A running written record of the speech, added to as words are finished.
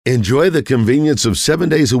Enjoy the convenience of 7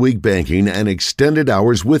 days a week banking and extended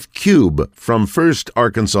hours with Cube from First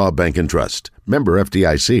Arkansas Bank and Trust. Member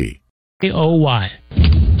FDIC. AOY.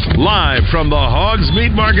 Live from the Hogs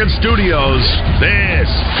Meat Market Studios, this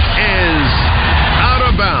is Out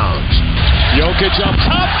of Bounds. Jokic up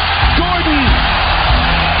top. Gordon.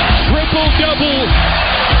 Triple-double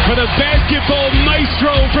for the basketball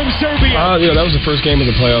maestro from Serbia. That was the first game of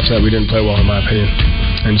the playoffs that we didn't play well, in my opinion.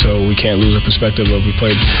 And so we can't lose our perspective of we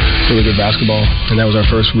played really good basketball. And that was our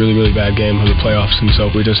first really, really bad game of the playoffs. And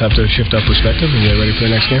so we just have to shift our perspective and get ready for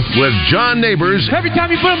the next game. With John Neighbors. Every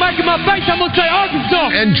time you put a mic in my face, I'm going to say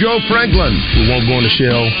Arkansas. And Joe Franklin. We won't go into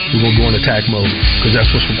shell. We won't go into attack mode because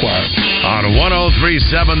that's what's required. On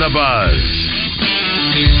 103.7 The Buzz.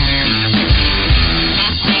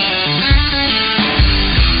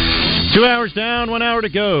 Two hours down, 1 hour to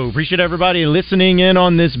go. Appreciate everybody listening in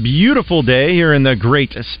on this beautiful day here in the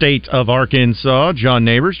great state of Arkansas. John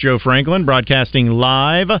Neighbors, Joe Franklin, broadcasting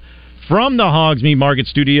live from the Hogs Meat Market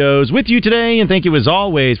Studios with you today. And thank you, as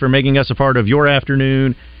always, for making us a part of your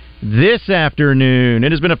afternoon this afternoon.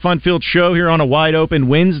 It has been a fun-filled show here on a wide-open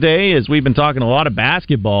Wednesday as we've been talking a lot of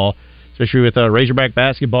basketball, especially with Razorback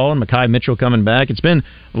basketball and Mekhi Mitchell coming back. It's been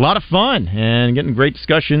a lot of fun and getting great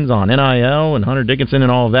discussions on NIL and Hunter Dickinson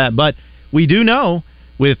and all of that. But we do know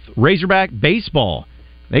with Razorback baseball,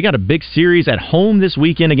 they got a big series at home this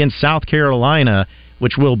weekend against South Carolina,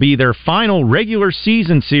 which will be their final regular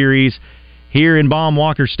season series here in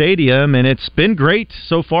Baum-Walker Stadium. And it's been great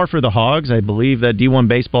so far for the Hogs. I believe that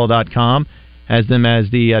D1Baseball.com has them as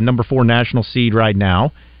the number 4 national seed right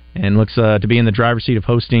now, and looks to be in the driver's seat of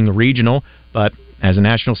hosting a regional. But as a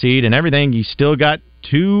national seed and everything, you still got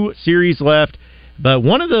 2 series left. But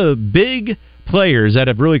one of the big players that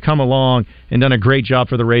have really come along and done a great job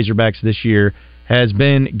for the Razorbacks this year has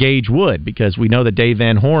been Gage Wood, because we know that Dave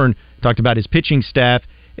Van Horn talked about his pitching staff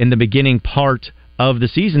in the beginning part of the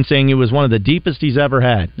season, saying it was one of the deepest he's ever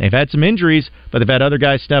had. They've had some injuries, but they've had other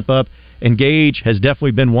guys step up, and Gage has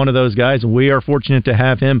definitely been one of those guys, and we are fortunate to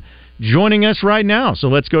have him joining us right now. So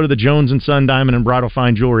let's go to the Jones & Son Diamond and Bridal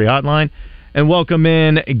Fine Jewelry hotline and welcome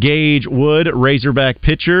in Gage Wood, Razorback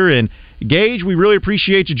pitcher. And Gage, we really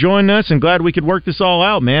appreciate you joining us and glad we could work this all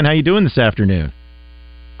out, man. How you doing this afternoon?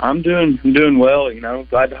 I'm doing well,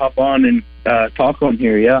 glad to hop on and talk on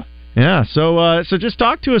here, yeah. Yeah, so just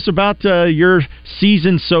talk to us about your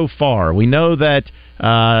season so far. We know that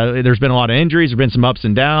there's been a lot of injuries, there's been some ups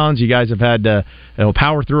and downs. You guys have had to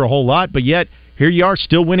power through a whole lot, but yet here you are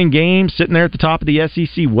still winning games, sitting there at the top of the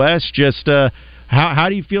SEC West. Just how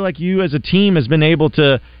do you feel like you as a team has been able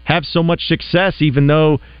to have so much success, even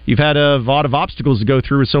though you've had a lot of obstacles to go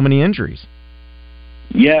through with so many injuries?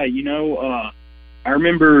 Yeah, I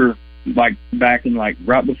remember back in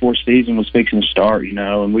right before season was fixing to start,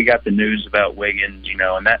 and we got the news about Wiggins,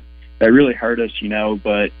 and that really hurt us,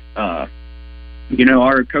 but our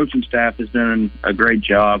coaching staff has done a great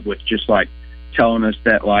job with just telling us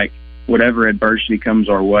that whatever adversity comes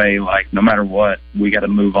our way, no matter what, we got to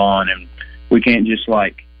move on, and we can't just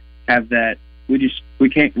have that. We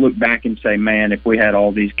can't look back and say, man, if we had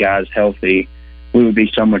all these guys healthy, we would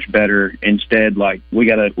be so much better. Instead, we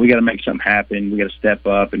gotta make something happen. We gotta step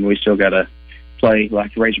up, and we still gotta play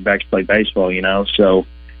like the Razorbacks play baseball, So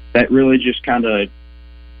that really just kind of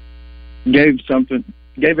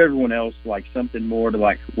gave everyone else something more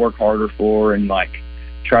to work harder for and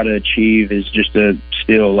try to achieve, is just to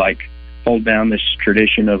still hold down this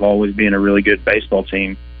tradition of always being a really good baseball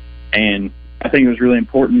team. And I think it was really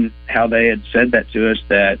important how they had said that to us,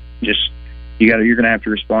 that just you're going to have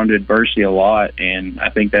to respond to adversity a lot, and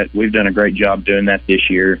I think that we've done a great job doing that this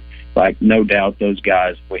year. No doubt those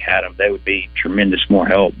guys, if we had them, they would be tremendous more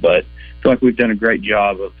help, but I feel like we've done a great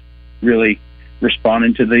job of really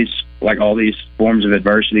responding to these, all these forms of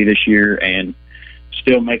adversity this year, and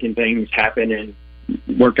still making things happen and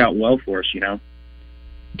work out well for us,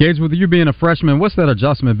 Gage, with you being a freshman, what's that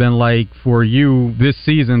adjustment been like for you this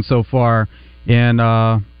season so far,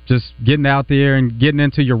 and just getting out there and getting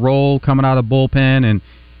into your role, coming out of the bullpen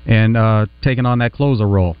and taking on that closer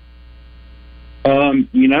role? I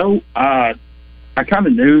kind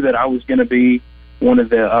of knew that I was going to be one of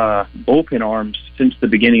the bullpen arms since the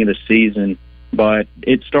beginning of the season, but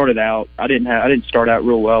it started out. I didn't start out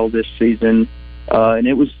real well this season, and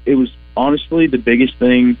it was honestly the biggest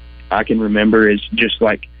thing I can remember is just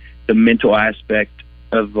the mental aspect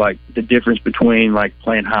of the difference between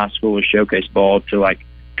playing high school with showcase ball to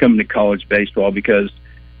coming to college baseball, because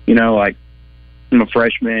I'm a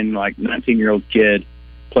freshman, 19-year-old kid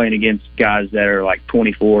playing against guys that are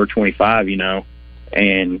 24, 25,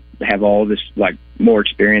 and have all this more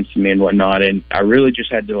experience than me and whatnot. And I really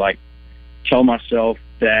just had to tell myself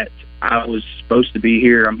that I was supposed to be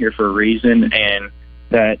here. I'm here for a reason, and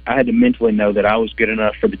that I had to mentally know that I was good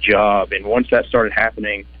enough for the job. And once that started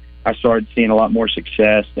happening, I started seeing a lot more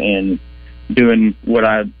success and doing what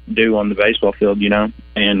I do on the baseball field,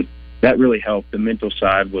 and that really helped. The mental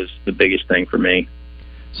side was the biggest thing for me.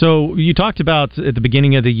 So you talked about at the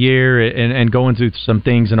beginning of the year and going through some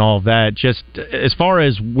things and all of that. Just as far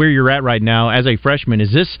as where you're at right now as a freshman,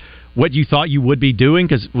 is this what you thought you would be doing?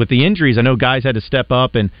 Because with the injuries, I know guys had to step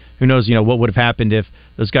up, and who knows, what would have happened if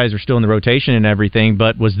those guys are still in the rotation and everything.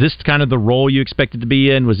 But was this kind of the role you expected to be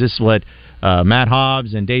in? Was this what Matt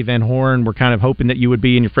Hobbs and Dave Van Horn were kind of hoping that you would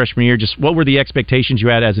be in your freshman year? Just what were the expectations you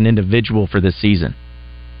had as an individual for this season?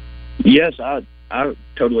 Yes, I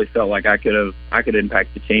totally felt like I could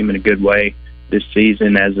impact the team in a good way this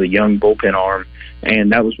season as a young bullpen arm,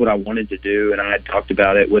 and that was what I wanted to do. And I had talked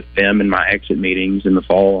about it with them in my exit meetings in the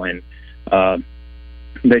fall, and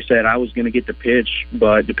they said I was going to get the pitch,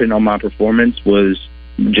 but depending on my performance was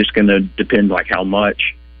just going to depend like how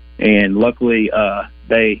much. And luckily,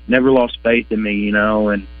 they never lost faith in me,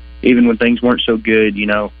 and even when things weren't so good,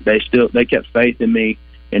 they kept faith in me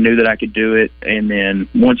and knew that I could do it. And then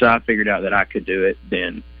once I figured out that I could do it,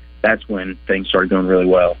 then that's when things started going really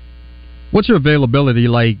well. What's your availability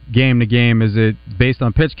like game to game? Is it based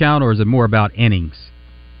on pitch count, or is it more about innings?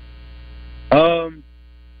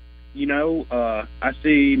 I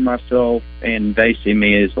see myself and they see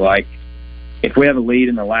me as like, if we have a lead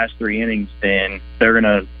in the last 3 innings, then they're going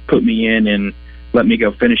to put me in and let me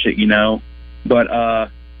go finish it, But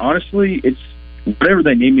honestly, it's whatever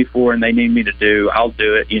they need me for and they need me to do, I'll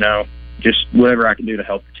do it, just whatever I can do to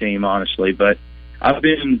help the team, honestly. But I've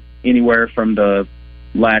been anywhere from the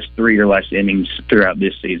last 3 or less innings throughout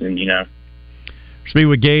this season, Speaking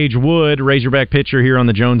with Gage Wood, Razorback pitcher here on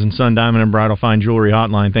the Jones & Son Diamond and Bridal Fine Jewelry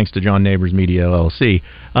Hotline, thanks to John Neighbors Media LLC.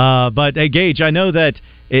 But hey, Gage, I know that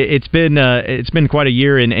it's been quite a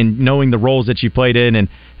year in knowing the roles that you played in,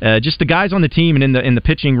 and just the guys on the team and in the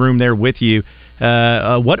pitching room there with you.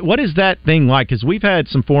 What is that thing like? Because we've had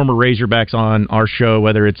some former Razorbacks on our show,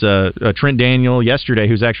 whether it's Trent Daniel yesterday,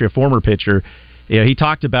 who's actually a former pitcher. He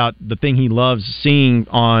talked about the thing he loves seeing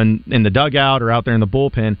in the dugout or out there in the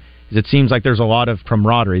bullpen. It seems like there's a lot of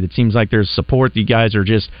camaraderie. It seems like there's support. You guys are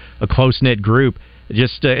just a close-knit group.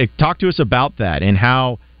 Just talk to us about that and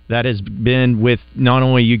how that has been with not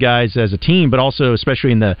only you guys as a team, but also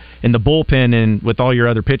especially in the bullpen and with all your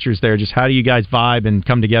other pitchers there. Just how do you guys vibe and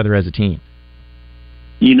come together as a team?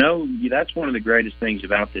 That's one of the greatest things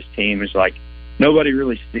about this team is like nobody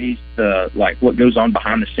really sees what goes on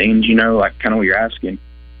behind the scenes, like kind of what you're asking.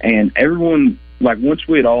 And everyone, like once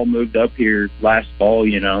we had all moved up here last fall,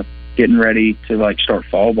 getting ready to like start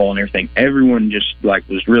fall ball and everything, everyone just like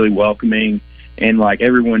was really welcoming, and like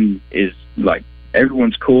everyone's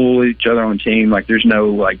cool with each other on the team. Like there's no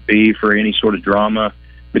like beef or any sort of drama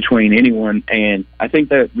between anyone, and I think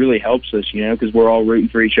that really helps us, because we're all rooting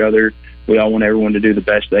for each other. We all want everyone to do the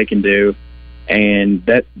best they can do, and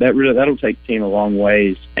that'll take the team a long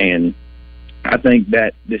ways. And I think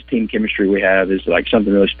that this team chemistry we have is like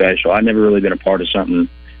something really special. I've never really been a part of something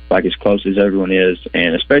like as close as everyone is,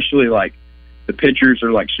 and especially like the pitchers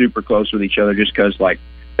are like super close with each other just because like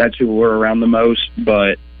that's who we're around the most.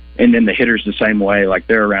 And then the hitters the same way, like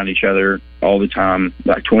they're around each other all the time,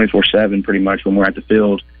 like 24/7 pretty much when we're at the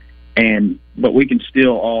field. But we can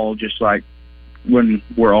still all just like when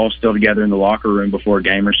we're all still together in the locker room before a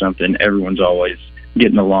game or something, everyone's always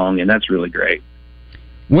getting along, and that's really great.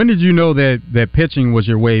 When did you know that pitching was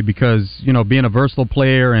your way? Because, being a versatile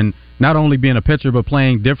player and not only being a pitcher but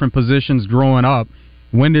playing different positions growing up,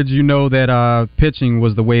 when did you know that pitching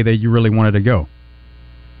was the way that you really wanted to go?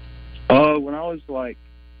 When I was like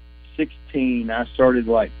 16, I started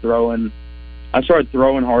throwing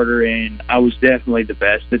harder, and I was definitely the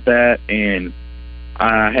best at that, and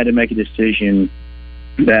I had to make a decision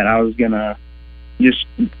that I was going to just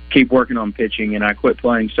keep working on pitching, and I quit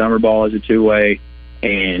playing summer ball as a two-way,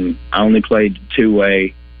 and I only played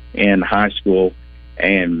two-way in high school,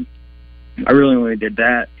 and I really only did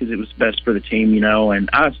that because it was best for the team, and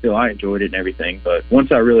I enjoyed it and everything. But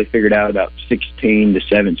once I really figured out about 16 to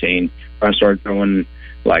 17, where I started throwing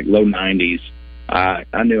like low 90s,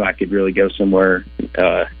 I knew I could really go somewhere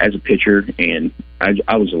as a pitcher, and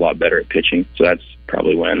I was a lot better at pitching. So that's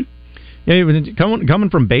probably when. Yeah, coming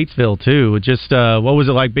from Batesville too. Just what was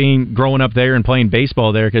it like growing up there and playing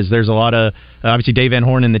baseball there? Because there's a lot of obviously Dave Van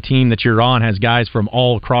Horn and the team that you're on has guys from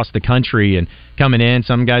all across the country and coming in.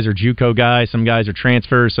 Some guys are JUCO guys, some guys are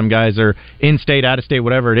transfers, some guys are in-state, out-of-state,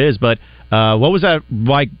 whatever it is. But what was that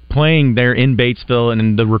like playing there in Batesville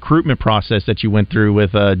and the recruitment process that you went through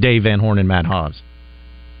with Dave Van Horn and Matt Hobbs?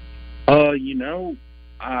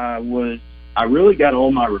 I really got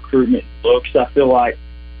all my recruitment looks, I feel like,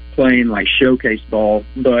 playing like showcase ball.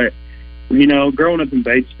 But, you know, growing up in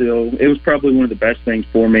Batesville, it was probably one of the best things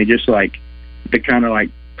for me, just like the kind of like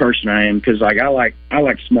person I am, because like I like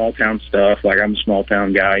small town stuff. Like I'm a small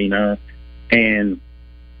town guy, you know.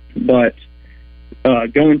 But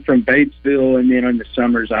going from Batesville, and then in the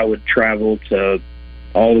summers I would travel to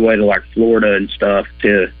all the way to like Florida and stuff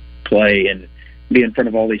to play and be in front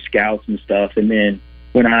of all these scouts and stuff. And then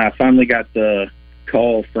when I finally got the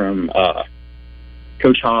call from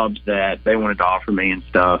Coach Hobbs that they wanted to offer me and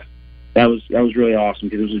stuff, that was really awesome,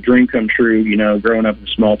 because it was a dream come true, you know, growing up in a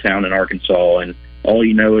small town in Arkansas, and all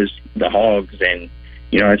you know is the Hogs, and,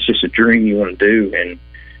 you know, it's just a dream you want to do. And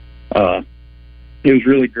it was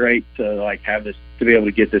really great to like have this, to be able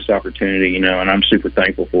to get this opportunity, you know, and I'm super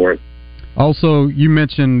thankful for it. Also, you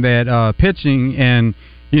mentioned that pitching and,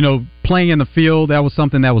 you know, playing in the field, that was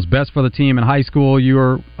something that was best for the team in high school. You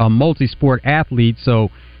were a multi-sport athlete, so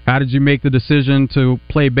how did you make the decision to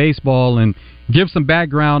play baseball, and give some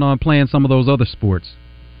background on playing some of those other sports?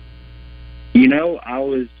 You know, I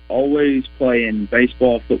was always playing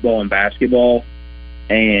baseball, football, and basketball,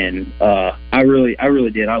 and I really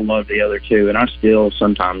did. I loved the other two, and I still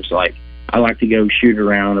sometimes like I like to go shoot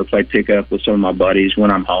around or play pickup with some of my buddies when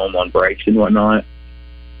I'm home on breaks and whatnot.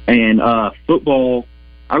 And football,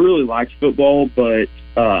 I really liked football, but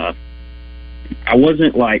I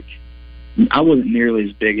wasn't nearly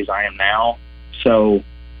as big as I am now. So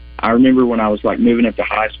I remember when I was like moving up to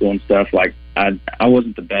high school and stuff, like I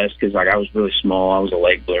wasn't the best, because like I was really small. I was a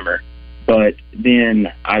late bloomer. But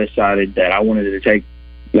then I decided that I wanted to take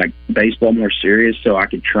like baseball more serious, so I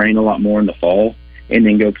could train a lot more in the fall, and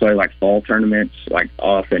then go play like fall tournaments like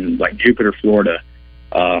off in like Jupiter, Florida.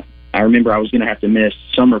 I remember I was going to have to miss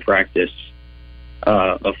summer practice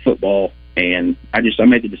of football, and I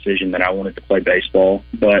made the decision that I wanted to play baseball.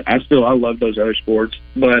 But I love those other sports.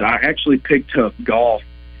 But I actually picked up golf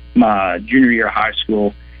my junior year of high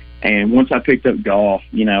school, and once I picked up golf,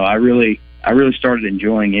 you know, I really started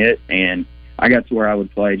enjoying it, and I got to where I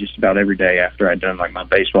would play just about every day after I'd done like my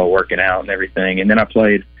baseball working out and everything. And then I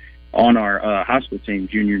played on our high school team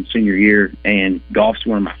junior and senior year, and golf's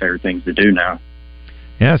one of my favorite things to do now.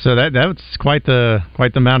 Yeah, so that's quite the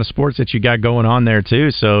amount of sports that you got going on there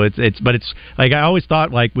too. So it's like I always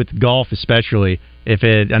thought, like with golf especially,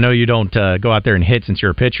 I know you don't go out there and hit since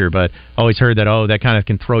you're a pitcher, but I always heard that that kind of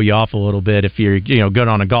can throw you off a little bit if you're good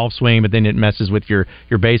on a golf swing, but then it messes with your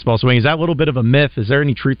baseball swing. Is that a little bit of a myth? Is there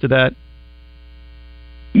any truth to that?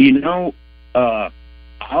 You know, I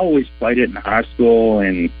always played it in high school,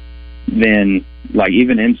 and then like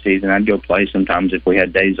even in season I'd go play sometimes if we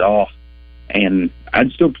had days off, and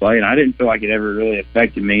I'd still play, and I didn't feel like it ever really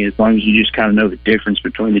affected me, as long as you just kind of know the difference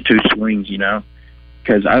between the two swings, you know.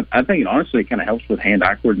 Because I think it honestly kind of helps with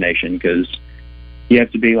hand-eye coordination, because you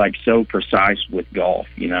have to be like so precise with golf,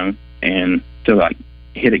 you know, and to like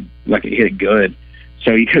hit it good.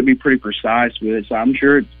 So you could be pretty precise with it. So I'm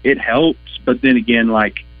sure it helps, but then again,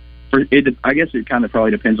 like I guess it kind of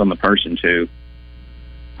probably depends on the person too.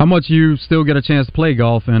 How much you still get a chance to play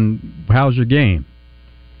golf, and how's your game?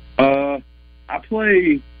 I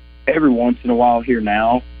play every once in a while here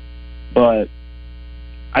now, but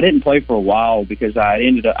I didn't play for a while because I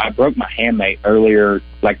broke my handmate later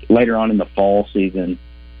on in the fall season,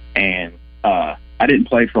 and I didn't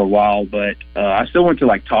play for a while, but I still went to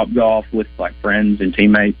like Top Golf with like friends and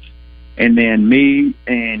teammates, and then me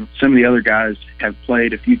and some of the other guys have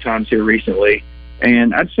played a few times here recently,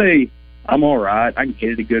 and I'd say I'm all right. I can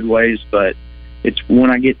hit it a good ways, but it's when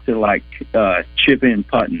I get to like chipping and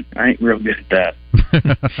putting, I ain't real good at that.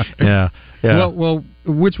 Yeah. Well,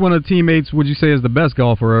 which one of the teammates would you say is the best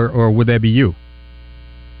golfer, or would that be you?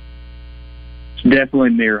 It's definitely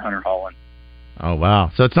me or Hunter Holland. Oh,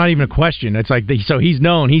 wow. So it's not even a question. It's like, so he's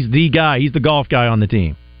known. He's the guy. He's the golf guy on the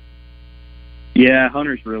team. Yeah,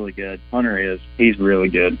 Hunter's really good. Hunter is. He's really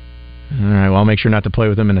good. All right, well, I'll make sure not to play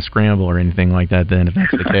with him in a scramble or anything like that then, if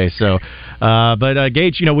that's the case. So, but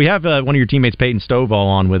Gage, we have one of your teammates, Peyton Stovall,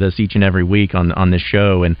 on with us each and every week on this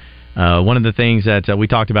show, and one of the things that we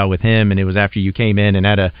talked about with him, and it was after you came in and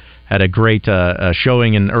had a great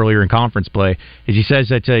showing earlier in conference play, is he says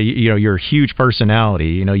that you're a huge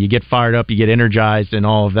personality. You get fired up, you get energized, and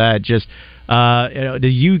all of that. Just do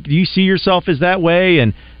you see yourself as that way,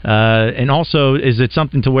 and also is it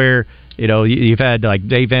something to where you've had like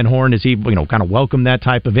Dave Van Horn, is he kind of welcome that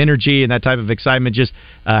type of energy and that type of excitement? Just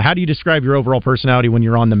how do you describe your overall personality when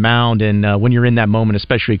you're on the mound and when you're in that moment,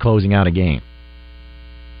 especially closing out a game?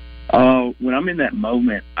 When I'm in that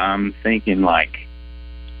moment, I'm thinking like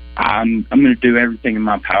I'm going to do everything in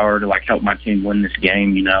my power to like help my team win this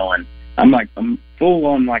game, and I'm full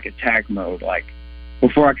on like attack mode. Like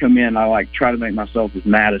before I come in, I like try to make myself as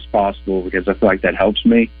mad as possible because I feel like that helps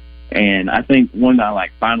me. And I think when I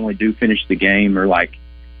like finally do finish the game, or like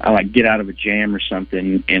I like get out of a jam or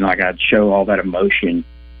something, and like I show all that emotion,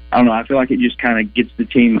 I don't know, I feel like it just kind of gets the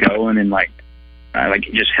team going, and like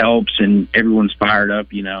it just helps, and everyone's fired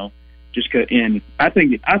up, you know. And I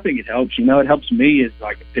think it helps. You know, it helps me as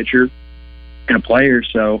like a pitcher and a player,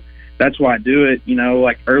 so that's why I do it. You know,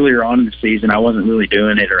 like earlier on in the season, I wasn't really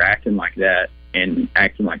doing it or acting like that and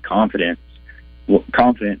acting like confident.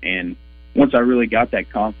 And once I really got that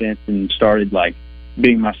confidence and started like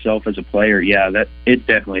being myself as a player, that it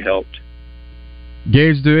definitely helped.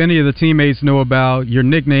 Gage, do any of the teammates know about your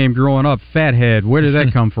nickname growing up, Fathead? Where did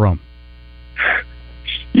that come from?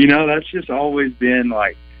 You know, that's just always been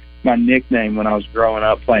like my nickname when I was growing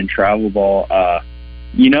up playing travel ball.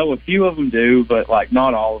 You know, a few of them do, but like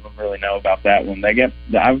not all of them really know about that one. They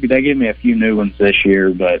gave me a few new ones this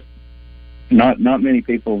year, but not many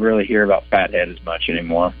people really hear about Fathead as much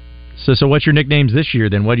anymore. So what's your nicknames this year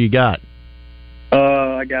then? What do you got?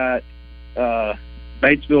 I got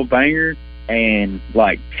Batesville Banger and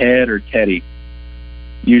like Ted or Teddy.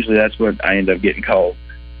 Usually that's what I end up getting called.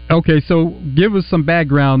 Okay, so give us some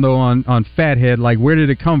background though on Fathead. Like, where did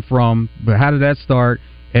it come from? But how did that start?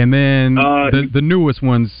 And then the newest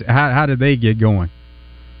ones, how did they get going?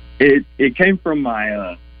 It came from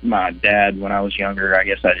my my dad when I was younger. I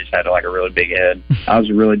guess I just had like a really big head. I was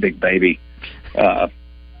a really big baby, and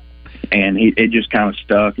it just kind of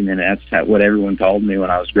stuck. And then that's what everyone called me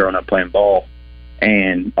when I was growing up playing ball.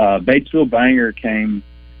 And Batesville Banger came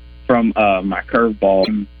from my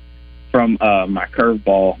curveball. From my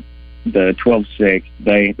curveball, the 12-6,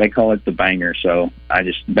 they call it the Banger. So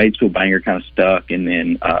Batesville Banger kind of stuck. And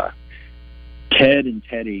then Ted and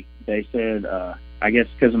Teddy, they said, I guess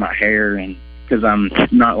because of my hair and because I'm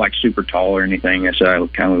not like super tall or anything, I said I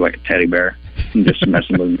kind of look like a teddy bear. Just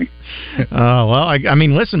messing with me. Well, I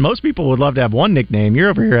mean, listen, most people would love to have one nickname. You're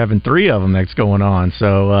over here having three of them that's going on.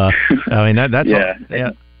 So, I mean, that's yeah. All,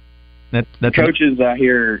 yeah. The coaches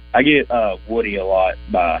I get Woody a lot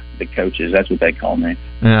by the coaches. That's what they call me.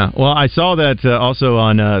 Yeah. Well, I saw that also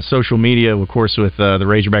on social media, of course, with the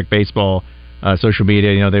Razorback baseball social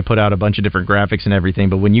media. You know, they put out a bunch of different graphics and everything.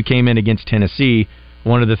 But when you came in against Tennessee,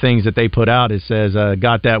 one of the things that they put out says,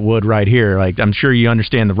 "Got that wood right here." Like, I'm sure you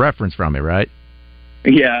understand the reference from it, right?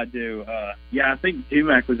 Yeah, I do. I think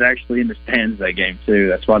Dumac was actually in the stands that game too.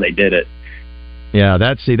 That's why they did it. Yeah,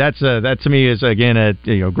 that to me is, again,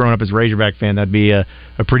 growing up as a Razorback fan, that'd be a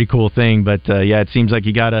pretty cool thing. But it seems like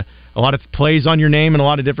you got a lot of plays on your name and a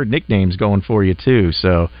lot of different nicknames going for you too.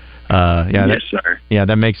 So yes, sir. Yeah,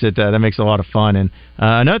 that makes it a lot of fun. And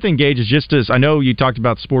another thing, Gage, is just as I know you talked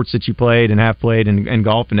about sports that you played and have played and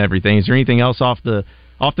golf and everything. Is there anything else off the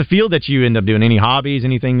field that you end up doing? Any hobbies?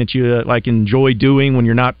 Anything that you like enjoy doing when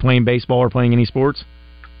you're not playing baseball or playing any sports?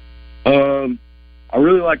 I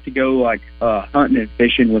really like to go hunting and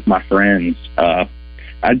fishing with my friends.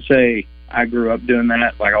 I'd say I grew up doing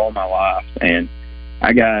that like all my life, and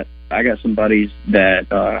I got some buddies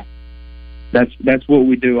that that's what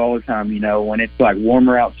we do all the time. You know, when it's like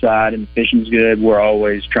warmer outside and the fishing's good, we're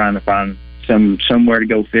always trying to find somewhere to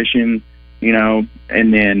go fishing. You know,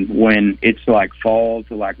 and then when it's like fall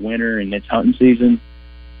to like winter and it's hunting season,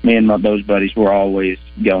 me and those buddies were always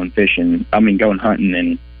going fishing. I mean, going hunting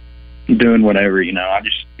and doing whatever, you know. I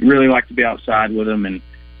just really like to be outside with them, and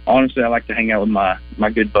honestly I like to hang out with my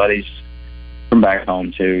good buddies from back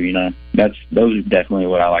home too, you know. Those are definitely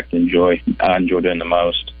what I like to enjoy. I enjoy doing the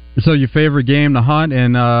most. So your favorite game to hunt,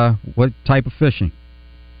 and what type of fishing?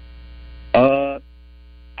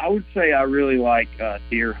 I would say I really like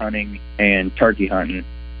deer hunting and turkey hunting.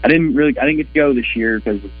 I didn't get to go this year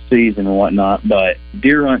because of the season and whatnot, but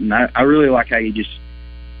deer hunting, I really like how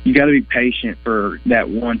you got to be patient for that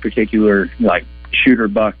one particular like shooter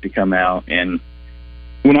buck to come out. And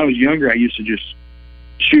when I was younger, I used to just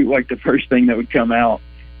shoot like the first thing that would come out,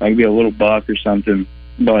 like be a little buck or something.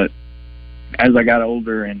 But as I got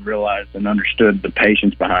older and realized and understood the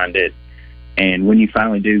patience behind it, and when you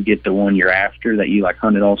finally do get the one you're after that you like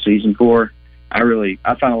hunted all season for, I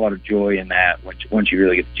find a lot of joy in that once you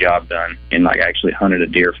really get the job done and like actually hunted a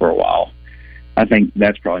deer for a while. I think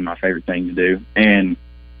that's probably my favorite thing to do. And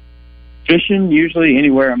fishing, usually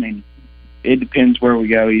anywhere. I mean, it depends where we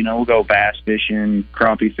go. You know, we'll go bass fishing,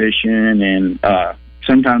 crappie fishing, and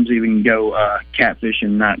sometimes even go catfishing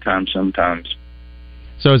nighttime sometimes.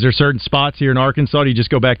 So is there certain spots here in Arkansas? Do you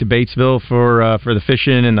just go back to Batesville for the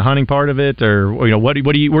fishing and the hunting part of it? Or, you know, where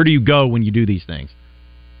do you go when you do these things?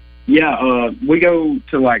 Yeah, we go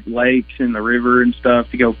to like lakes and the river and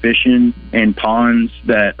stuff to go fishing, and ponds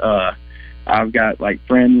that I've got like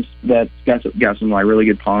friends that's got some like really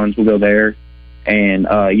good ponds. We'll go there, and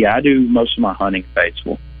I do most of my hunting in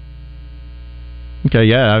Batesville. Okay,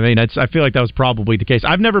 yeah. I mean, I feel like that was probably the case.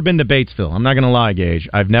 I've never been to Batesville. I'm not going to lie, Gage.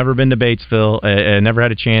 I've never been to Batesville. I never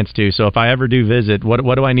had a chance to. So if I ever do visit, what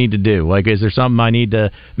do I need to do? Like, is there something I need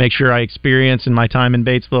to make sure I experience in my time in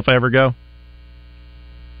Batesville if I ever go?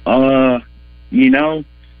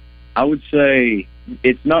 I would say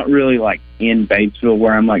it's not really like in Batesville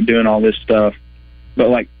where I'm like doing all this stuff, but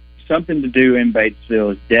like something to do in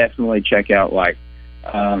Batesville is definitely check out like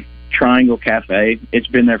Triangle Cafe. It's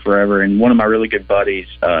been there forever, and one of my really good buddies,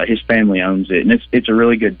 his family owns it, and it's a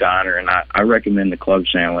really good diner, and I recommend the club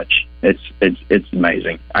sandwich. It's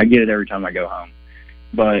amazing. I get it every time I go home.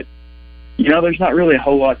 But there's not really a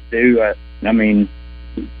whole lot to do. I mean,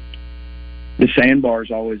 the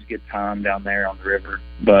sandbar's always a good time down there on the river,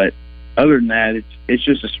 but other than that, it's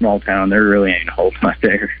just a small town. There really ain't a whole lot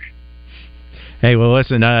there. Hey, well,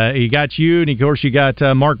 listen, you got you, and of course you got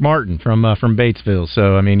Mark Martin from Batesville.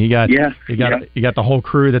 So I mean, you got the whole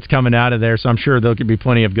crew that's coming out of there. So I'm sure there could be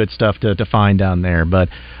plenty of good stuff to find down there. But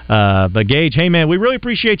Gage, hey man, we really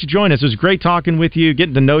appreciate you joining us. It was great talking with you,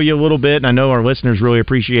 getting to know you a little bit, and I know our listeners really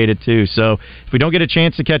appreciate it too. So if we don't get a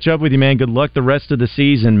chance to catch up with you, man, good luck the rest of the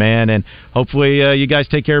season, man, and hopefully you guys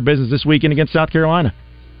take care of business this weekend against South Carolina.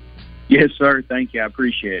 Yes, sir. Thank you. I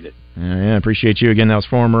appreciate it. Yeah, appreciate you again. That was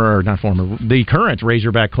the current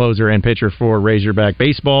Razorback closer and pitcher for Razorback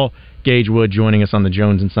baseball, Gage Wood, joining us on the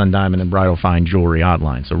Jones & Son Diamond and Bridal Fine Jewelry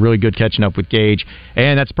hotline. So really good catching up with Gage.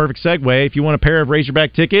 And that's a perfect segue. If you want a pair of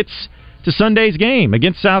Razorback tickets to Sunday's game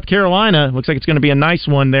against South Carolina, looks like it's going to be a nice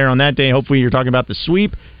one there on that day. Hopefully you're talking about the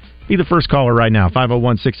sweep. Be the first caller right now,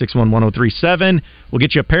 501-661-1037. We'll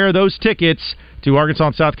get you a pair of those tickets to Arkansas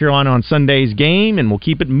and South Carolina on Sunday's game, and we'll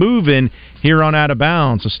keep it moving here on Out of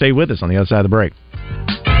Bounds. So stay with us on the other side of the break.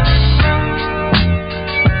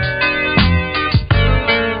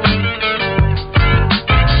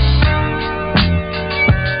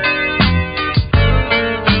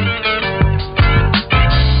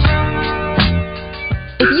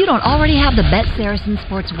 If you don't already have the Bet Saracen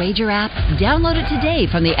Sports Wager app, download it today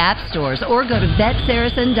from the app stores or go to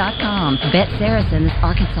BetSaracen.com. Bet Saracen is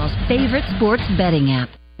Arkansas's favorite sports betting app.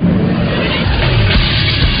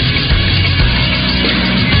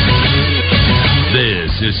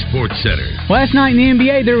 This is SportsCenter. Last night in the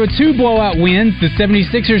NBA, there were two blowout wins. The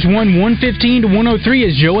 76ers won 115-103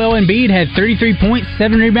 as Joel Embiid had 33 points,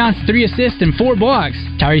 7 rebounds, 3 assists, and 4 blocks.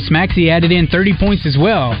 Tyrese Maxey added in 30 points as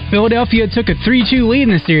well. Philadelphia took a 3-2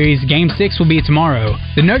 lead in the series. Game 6 will be tomorrow.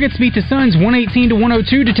 The Nuggets beat the Suns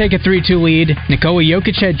 118-102 to take a 3-2 lead. Nikola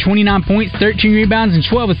Jokic had 29 points, 13 rebounds, and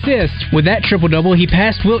 12 assists. With that triple-double, he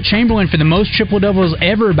passed Wilt Chamberlain for the most triple-doubles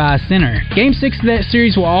ever by a center. Game 6 of that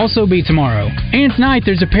series will also be tomorrow. And tonight,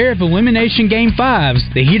 there's a pair of elimination Game 5s.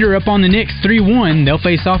 The Heat are up on the Knicks 3-1. They'll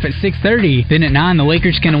face off at 6:30. Then at 9, the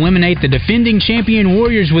Lakers can eliminate the defending champion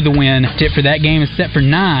Warriors with a win. Tip for that game is set for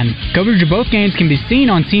 9. Coverage of both games can be seen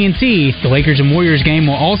on TNT. The Lakers and Warriors game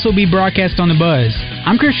will also be broadcast on The Buzz.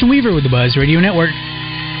 I'm Christian Weaver with The Buzz Radio Network.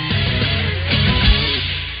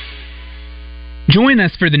 Join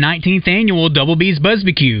us for the 19th annual Double B's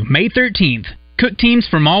BuzzBQ, May 13th. Cook teams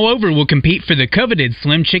from all over will compete for the coveted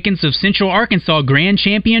Slim Chickens of Central Arkansas Grand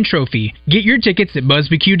Champion Trophy. Get your tickets at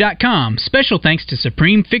BuzzBQ.com. Special thanks to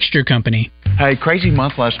Supreme Fixture Company. Hey, crazy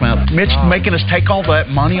month last month. Mitch making us take all that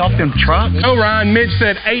money off them trucks. Oh, Ryan, Mitch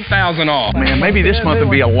said $8,000 off. Man, maybe this month will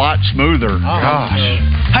be a lot smoother. Gosh.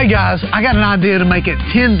 Hey, guys, I got an idea to make it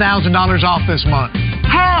 $10,000 off this month.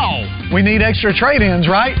 How? We need extra trade-ins,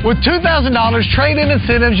 right? With $2,000 trade-in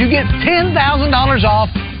incentives, you get $10,000 off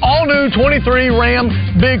all new 23 Ram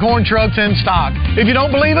Bighorn trucks in stock. If you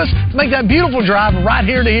don't believe us, make that beautiful drive right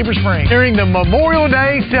here to Heber Springs during the Memorial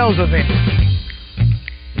Day sales event.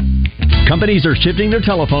 Companies are shifting their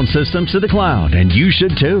telephone systems to the cloud, and you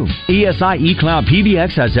should too. ESI eCloud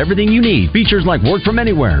PBX has everything you need. Features like work from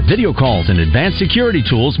anywhere, video calls, and advanced security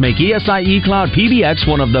tools make ESI eCloud PBX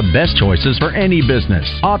one of the best choices for any business.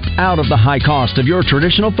 Opt out of the high cost of your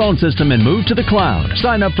traditional phone system and move to the cloud.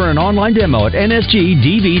 Sign up for an online demo at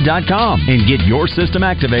nsgdv.com and get your system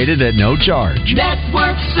activated at no charge.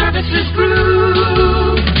 Network Services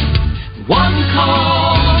Group. One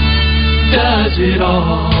call does it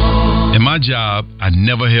all. In my job, I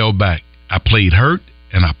never held back. I played hurt,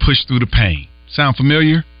 and I pushed through the pain. Sound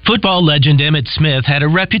familiar? Football legend Emmitt Smith had a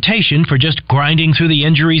reputation for just grinding through the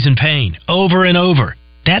injuries and pain over and over.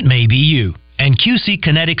 That may be you. And QC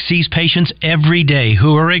Kinetics sees patients every day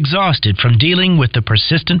who are exhausted from dealing with the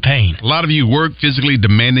persistent pain. A lot of you work physically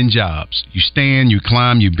demanding jobs. You stand, you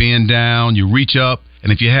climb, you bend down, you reach up.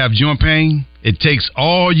 And if you have joint pain, it takes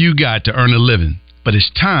all you got to earn a living. But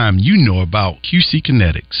it's time you know about QC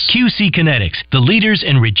Kinetics. QC Kinetics, the leaders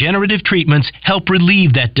in regenerative treatments, help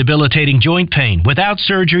relieve that debilitating joint pain without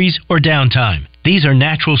surgeries or downtime. These are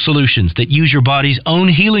natural solutions that use your body's own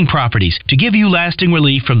healing properties to give you lasting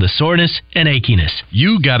relief from the soreness and achiness.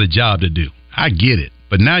 You got a job to do. I get it.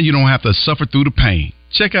 But now you don't have to suffer through the pain.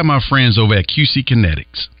 Check out my friends over at QC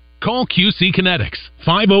Kinetics. Call QC Kinetics,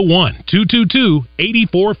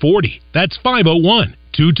 501-222-8440. That's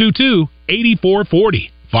 501-222-8440.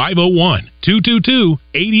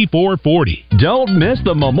 501-222-8440. Don't miss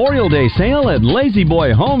the Memorial Day sale at Lazy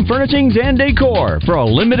Boy Home Furnishings and Decor for a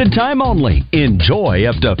limited time only. Enjoy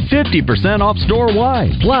up to 50% off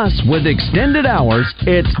store-wide. Plus, with extended hours,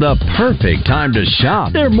 it's the perfect time to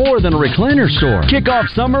shop. They're more than a recliner store. Kick off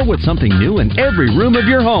summer with something new in every room of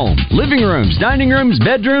your home. Living rooms, dining rooms,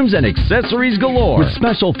 bedrooms, and accessories galore. With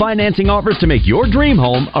special financing offers to make your dream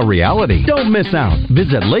home a reality. Don't miss out.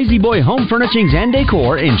 Visit Lazy Boy Home Furnishings and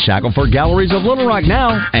Decor in Shackelford Galleries of Little Rock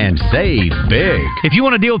now and save big. If you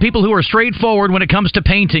want to deal with people who are straightforward when it comes to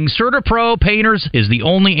painting, CertaPro Painters is the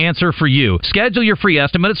only answer for you. Schedule your free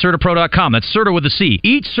estimate at CertaPro.com. That's Certa with a C.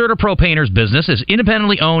 Each CertaPro Painters business is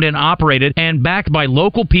independently owned and operated and backed by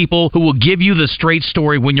local people who will give you the straight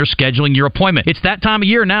story when you're scheduling your appointment. It's that time of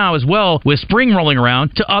year now as well, with spring rolling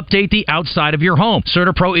around, to update the outside of your home.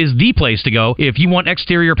 CertaPro is the place to go if you want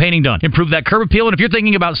exterior painting done. Improve that curb appeal, and if you're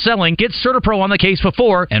thinking about selling, get CertaPro on the case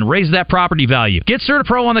before and raise that property value. Get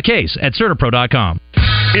CertaPro on the case at CertaPro.com.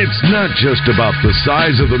 It's not just about the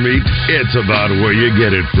size of the meat, it's about where you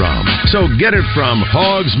get it from. So get it from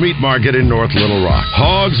Hogs Meat Market in North Little Rock.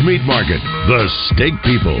 Hogs Meat Market, the steak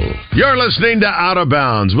people. You're listening to Out of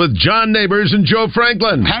Bounds with John Neighbors and Joe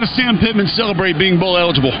Franklin. How does Sam Pittman celebrate being bowl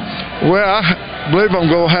eligible? Well, I believe I'm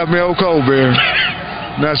going to have my old cold beer.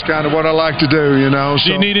 And that's kind of what I like to do, you know.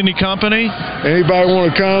 Do you need any company? Anybody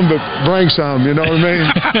want to come, but bring some, you know what I mean?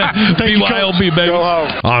 BYOB, baby. Go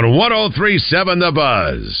home. On 103.7 The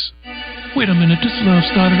Buzz. Wait a minute, this love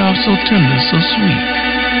started off so tender, so sweet.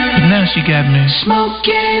 But now she got me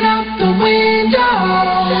smoking out the window.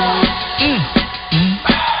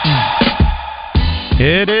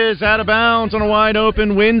 It is Out of Bounds on a wide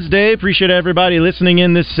open Wednesday. Appreciate everybody listening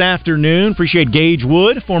in this afternoon. Appreciate Gage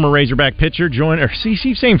Wood, former Razorback pitcher,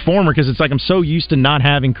 keep saying former because it's like I'm so used to not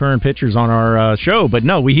having current pitchers on our show. But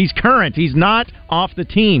no, he's current. He's not off the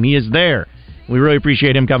team. He is there. We really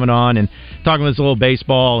appreciate him coming on and talking with us a little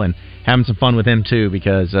baseball and having some fun with him too,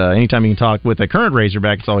 because anytime you can talk with a current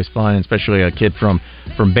Razorback, it's always fun, especially a kid from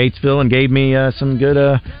Batesville, and gave me some good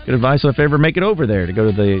advice if I ever make it over there to go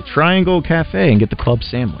to the Triangle Cafe and get the club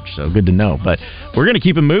sandwich. So good to know. But we're going to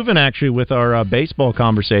keep it moving actually with our baseball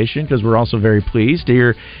conversation, because we're also very pleased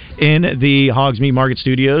here in the Hogs Meat Market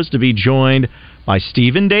Studios to be joined by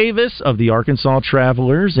Stephen Davis of the Arkansas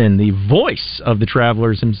Travelers and the voice of the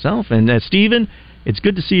Travelers himself. And Stephen, it's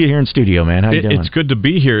good to see you here in studio, man. How you doing? It's good to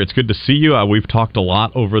be here. It's good to see you. We've talked a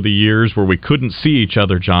lot over the years where we couldn't see each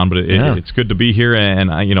other, John, but it's good to be here. And,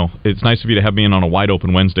 it's nice of you to have me in on a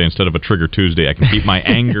wide-open Wednesday instead of a Trigger Tuesday. I can keep my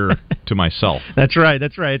anger to myself. That's right.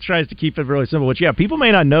 It tries to keep it really simple. Which, people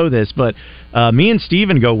may not know this, but me and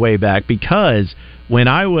Stephen go way back, because when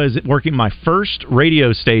I was working my first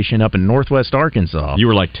radio station up in Northwest Arkansas, you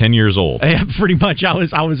were like 10 years old. Yeah, pretty much.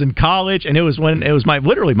 I was in college, and it was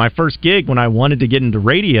literally my first gig when I wanted to get into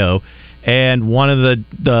radio. And one of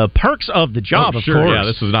the perks of the job, of course. Yeah,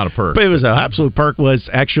 this is not a perk. But it was an absolute perk, was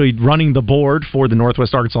actually running the board for the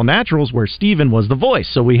Northwest Arkansas Naturals, where Stephen was the voice.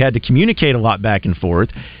 So we had to communicate a lot back and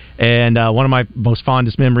forth. And one of my most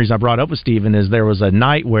fondest memories I brought up with Stephen is there was a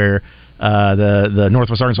night where the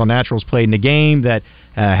Northwest Arkansas Naturals played in a game that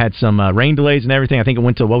had some rain delays and everything. I think it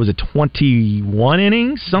went to, 21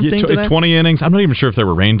 innings? Something to that? 20 innings. I'm not even sure if there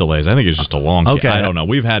were rain delays. I think it's just a long game. Okay. I don't know.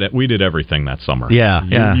 We did everything that summer.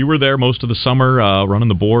 Yeah. You were there most of the summer running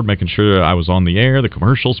the board, making sure I was on the air, the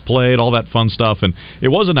commercials played, all that fun stuff. And it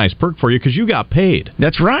was a nice perk for you because you got paid.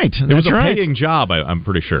 That's right. It was a paying job, I'm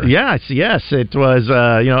pretty sure. Yes. It was,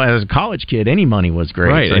 as a college kid, any money was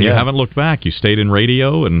great. Right, so, and you haven't looked back. You stayed in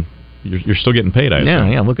radio, and you're still getting paid, I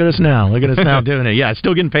assume. Yeah, look at us now. Doing it. Yeah,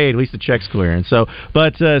 still getting paid. At least the check's clearing. So,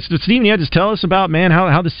 but Stephen, just tell us about, man,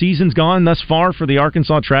 how the season's gone thus far for the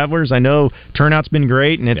Arkansas Travelers. I know turnout's been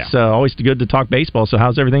great, and it's always good to talk baseball. So,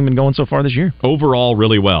 how's everything been going so far this year? Overall,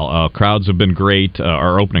 really well. Crowds have been great.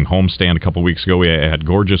 Our opening homestand a couple weeks ago, we had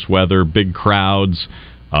gorgeous weather, big crowds.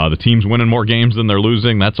 The team's winning more games than they're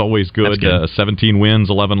losing. That's always good. 17 wins,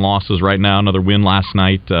 11 losses right now. Another win last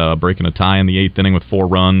night, breaking a tie in the 8th inning with 4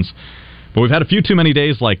 runs. But we've had a few too many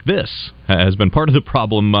days like this. Has been part of the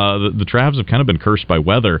problem. The Travs have kind of been cursed by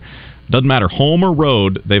weather. Doesn't matter, home or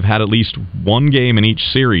road, they've had at least one game in each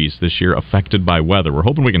series this year affected by weather. We're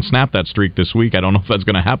hoping we can snap that streak this week. I don't know if that's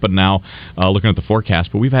going to happen now, looking at the forecast,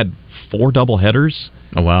 but we've had 4 doubleheaders.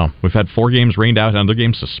 Oh, wow. We've had 4 games rained out and other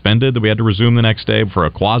games suspended that we had to resume the next day for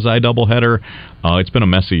a quasi-doubleheader. It's been a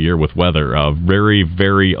messy year with weather. Very,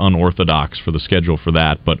 very unorthodox for the schedule for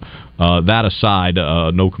that. But that aside,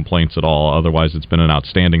 no complaints at all. Otherwise, it's been an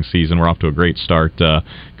outstanding season. We're off to a great start.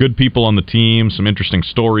 Good people on the team, some interesting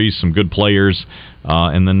stories, some good players.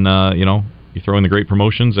 And then, you throw in the great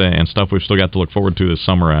promotions and stuff we've still got to look forward to this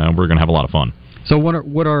summer. And we're going to have a lot of fun. So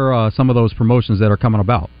what are some of those promotions that are coming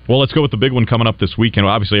about? Well, let's go with the big one coming up this weekend.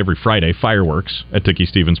 Well, obviously, every Friday, fireworks at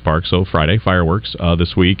Dickey-Stevens Park. So Friday, fireworks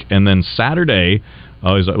this week. And then Saturday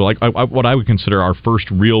is like what I would consider our first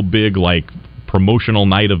real big, promotional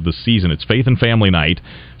night of the season. It's Faith and Family Night.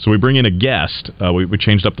 So we bring in a guest. We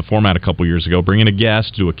changed up the format a couple years ago. Bring in a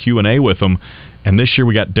guest, do a Q&A with them. And this year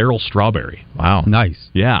we got Darryl Strawberry. Wow. Nice.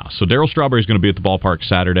 Yeah. So Darryl Strawberry is going to be at the ballpark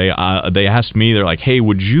Saturday. They asked me, they're like, hey,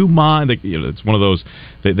 would you mind? It's one of those,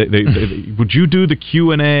 they would you do the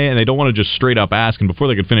Q&A? And they don't want to just straight up ask. And before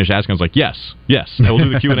they could finish asking, I was like, yes, I will do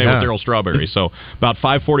the Q&A with Darryl Strawberry. So about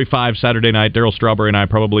 5:45 Saturday night, Darryl Strawberry and I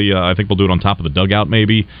probably, I think we'll do it on top of the dugout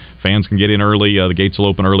maybe. Fans can get in early. The gates will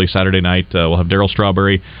open early Saturday night. We'll have Darryl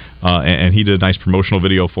Strawberry. And he did a nice promotional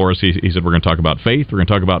video for us. He said we're going to talk about faith, we're going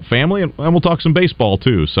to talk about family, and we'll talk some baseball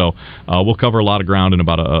too. So we'll cover a lot of ground in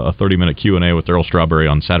about a 30-minute Q&A with Darryl Strawberry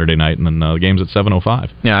on Saturday night, and then the game's at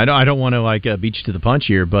 7:05. Yeah, I don't want to beat you to the punch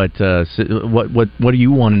here, but what do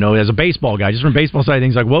you want to know as a baseball guy, just from baseball side of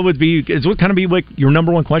things? What would kind of be your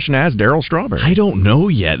number one question to ask Darryl Strawberry? I don't know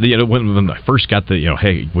yet. When I first got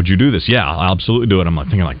hey, would you do this? Yeah, I'll absolutely do it. I'm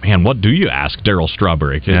thinking man, what do you ask Darryl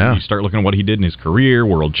Strawberry? You start looking at what he did in his career,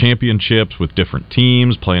 World Championships with different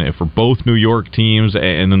teams, playing for both New York teams,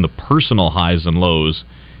 and then the personal highs and lows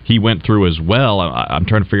he went through as well. I'm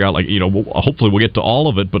trying to figure out, hopefully we'll get to all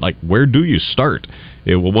of it, but where do you start?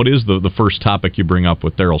 What is the first topic you bring up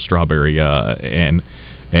with Darryl Strawberry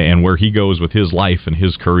and where he goes with his life and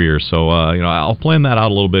his career? So I'll plan that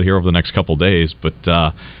out a little bit here over the next couple of days, but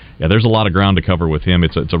yeah, there's a lot of ground to cover with him.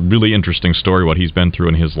 It's a really interesting story, what he's been through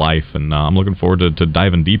in his life, and I'm looking forward to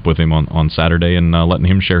diving deep with him on Saturday and letting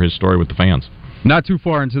him share his story with the fans. Not too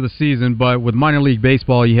far into the season, but with minor league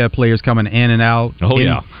baseball, you have players coming in and out. Oh,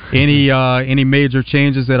 yeah. Any major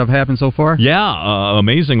changes that have happened so far? Yeah,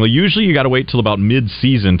 amazingly. Usually you got to wait till about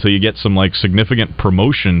mid-season till you get some significant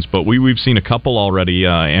promotions, but we've seen a couple already.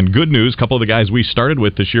 And good news, a couple of the guys we started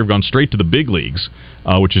with this year have gone straight to the big leagues,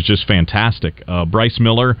 which is just fantastic. Bryce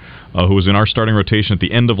Miller, who was in our starting rotation at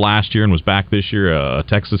the end of last year and was back this year, a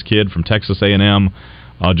Texas kid from Texas A&M.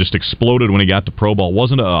 Just exploded when he got to pro ball.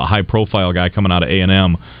 Wasn't a high-profile guy coming out of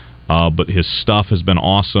A&M, but his stuff has been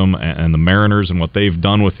awesome, and the Mariners and what they've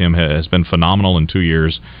done with him has been phenomenal in 2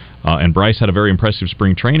 years. And Bryce had a very impressive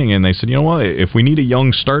spring training, and they said, you know what, if we need a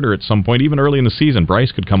young starter at some point, even early in the season,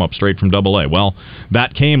 Bryce could come up straight from Double-A. Well,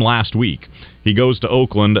 that came last week. He goes to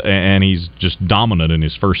Oakland, and he's just dominant in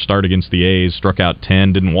his first start against the A's. Struck out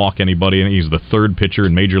 10, didn't walk anybody, and he's the third pitcher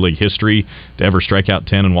in Major League history to ever strike out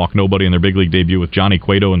 10 and walk nobody in their big league debut, with Johnny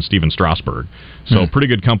Cueto and Steven Strasburg. So pretty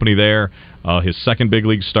good company there. His second big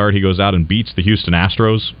league start, he goes out and beats the Houston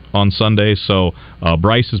Astros on Sunday. So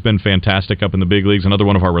Bryce has been fantastic up in the big leagues. Another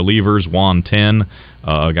one of our relievers, Juan Ten,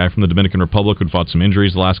 a guy from the Dominican Republic who'd fought some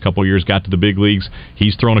injuries the last couple of years, got to the big leagues.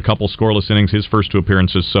 He's thrown a couple scoreless innings his first 2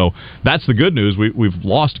 appearances. So that's the good news. We've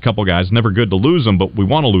lost a couple guys. Never good to lose them, but we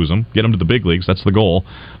want to lose them, get them to the big leagues. That's the goal.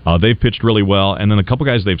 They've pitched really well. And then a couple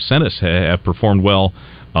guys they've sent us have performed well.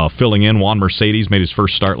 Filling in, Juan Mercedes made his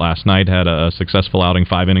first start last night, had a successful outing,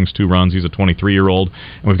 5 innings, 2 runs. He's a 23-year-old.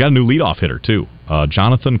 And we've got a new leadoff hitter, too.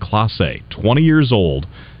 Jonathan Clase, 20 years old.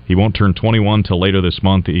 He won't turn 21 till later this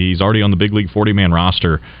month. He's already on the big league 40-man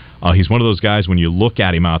roster. He's one of those guys, when you look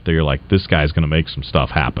at him out there, you're like, this guy's going to make some stuff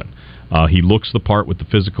happen. He looks the part with the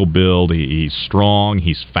physical build. He's strong.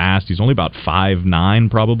 He's fast. He's only about 5'9",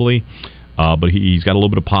 probably. But he's got a little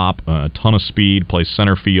bit of pop, a ton of speed, plays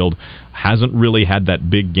center field. Hasn't really had that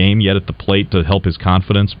big game yet at the plate to help his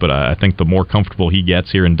confidence, but I think the more comfortable he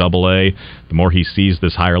gets here in Double-A, the more he sees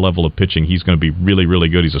this higher level of pitching, he's going to be really, really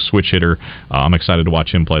good. He's a switch hitter. I'm excited to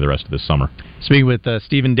watch him play the rest of this summer. Speaking with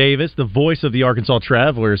Stephen Davis, the voice of the Arkansas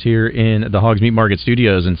Travelers here in the Hogs Meat Market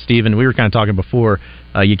Studios. And Stephen, we were kind of talking before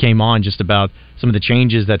you came on just about some of the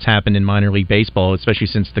changes that's happened in minor league baseball, especially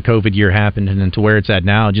since the COVID year happened and then to where it's at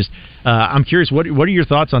now. Just I'm curious, what are your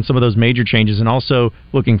thoughts on some of those major changes, and also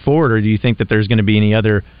looking forward, or do you think that there's going to be any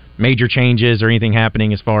other major changes or anything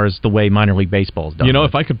happening as far as the way minor league baseball is done.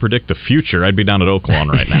 If I could predict the future, I'd be down at Oaklawn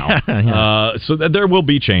right now. Yeah. So there will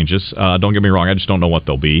be changes. Don't get me wrong, I just don't know what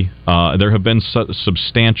they'll be. There have been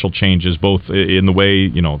substantial changes, both in the way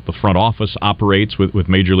the front office operates with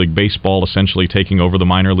Major League Baseball essentially taking over the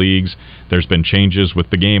minor leagues. There's been changes with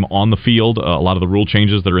the game on the field. A lot of the rule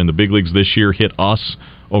changes that are in the big leagues this year hit us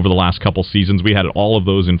over the last couple seasons. We had all of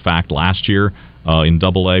those, in fact, last year in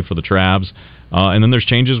Double-A for the Travs. And then there's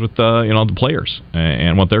changes with the players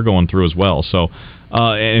and what they're going through as well. So,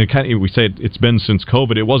 and we say it's been since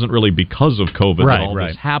COVID. It wasn't really because of COVID that all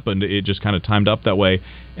this happened. It just kind of timed up that way.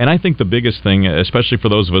 And I think the biggest thing, especially for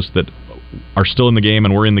those of us that are still in the game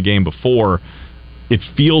and were in the game before, it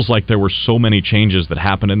feels like there were so many changes that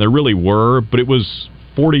happened, and there really were, but it was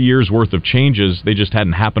 40 years worth of changes. They just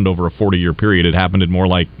hadn't happened over a 40-year period. It happened in more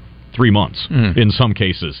like 3 months in some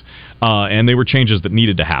cases. And they were changes that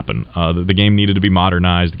needed to happen. The game needed to be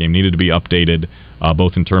modernized. The game needed to be updated,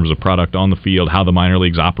 both in terms of product on the field, how the minor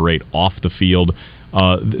leagues operate off the field.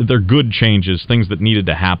 They're good changes, things that needed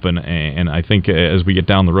to happen. And I think as we get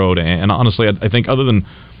down the road, and honestly, I think other than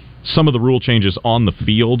some of the rule changes on the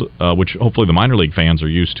field, which hopefully the minor league fans are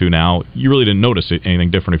used to now, you really didn't notice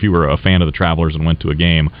anything different if you were a fan of the Travelers and went to a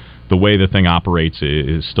game. The way the thing operates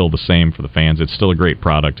is still the same for the fans. It's still a great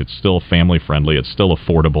product. It's still family-friendly. It's still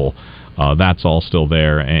affordable. That's all still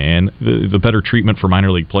there. And the better treatment for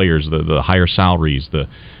minor league players, the higher salaries, the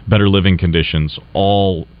better living conditions,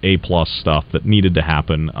 all A-plus stuff that needed to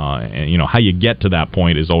happen. And how you get to that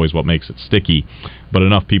point is always what makes it sticky. But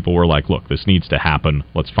enough people were like, look, this needs to happen.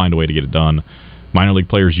 Let's find a way to get it done. Minor league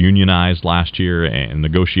players unionized last year, and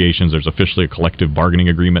negotiations. There's officially a collective bargaining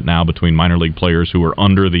agreement now between minor league players who are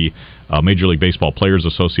under the Major League Baseball Players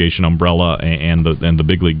Association umbrella and the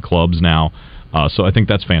big league clubs now. So I think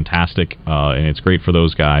that's fantastic, and it's great for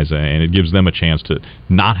those guys, and it gives them a chance to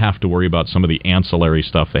not have to worry about some of the ancillary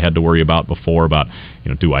stuff they had to worry about before, about,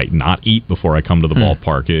 do I not eat before I come to the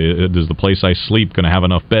ballpark? Is the place I sleep going to have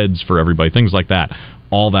enough beds for everybody? Things like that.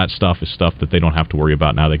 All that stuff is stuff that they don't have to worry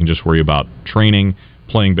about now. They can just worry about training,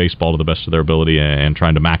 playing baseball to the best of their ability, and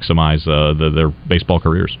trying to maximize their baseball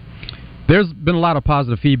careers. There's been a lot of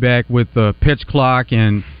positive feedback with the pitch clock,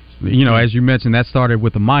 and, as you mentioned, that started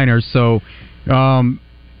with the minors, so...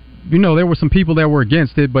 there were some people that were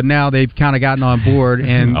against it, but now they've kind of gotten on board,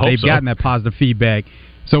 and they've gotten that positive feedback.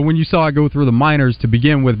 So when you saw it go through the minors to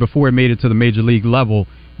begin with before it made it to the major league level,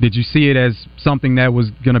 did you see it as something that was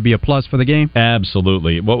going to be a plus for the game?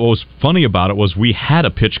 Absolutely. What was funny about it was we had a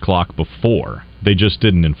pitch clock before. They just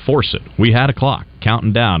didn't enforce it. We had a clock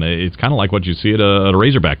counting down. It's kind of like what you see at a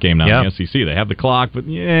Razorback game now in the SEC. They have the clock, but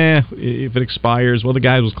if it expires, the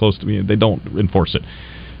guy was close to me. They don't enforce it.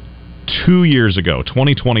 2 years ago,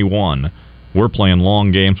 2021, we're playing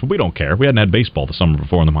long games, but we don't care. We hadn't had baseball the summer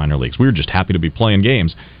before in the minor leagues. We were just happy to be playing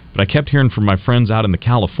games. But I kept hearing from my friends out in the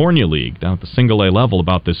California League, down at the single-A level,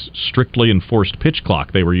 about this strictly enforced pitch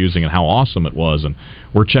clock they were using and how awesome it was. And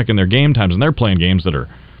we're checking their game times, and they're playing games that are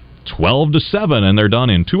 12 to 7, and they're done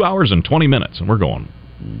in 2 hours and 20 minutes. And we're going,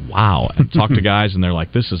 wow. And talk to guys, and they're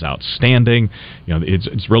like, this is outstanding.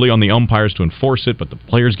 It's really on the umpires to enforce it, but the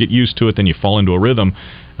players get used to it, then you fall into a rhythm.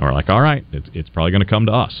 And we're like, all right, it's probably going to come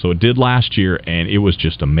to us. So it did last year, and it was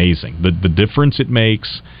just amazing. The difference it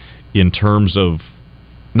makes in terms of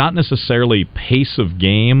not necessarily pace of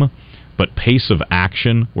game, but pace of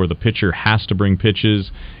action, where the pitcher has to bring pitches.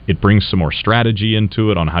 It brings some more strategy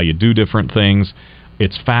into it on how you do different things.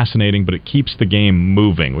 It's fascinating, but it keeps the game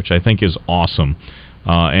moving, which I think is awesome.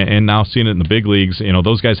 And now seeing it in the big leagues,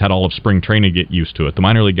 those guys had all of spring training to get used to it. The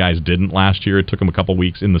minor league guys didn't last year. It took them a couple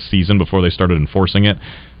weeks in the season before they started enforcing it.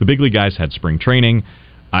 The big league guys had spring training.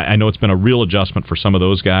 I know it's been a real adjustment for some of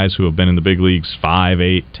those guys who have been in the big leagues 5,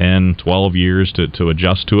 8, 10, 12 years to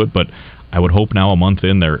adjust to it, but I would hope now a month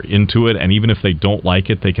in they're into it, and even if they don't like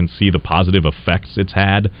it, they can see the positive effects it's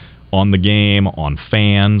had on the game, on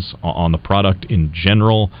fans, on the product in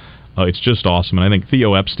general. It's just awesome, and I think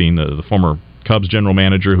Theo Epstein, the former Cubs general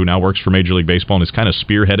manager who now works for Major League Baseball and is kind of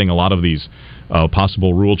spearheading a lot of these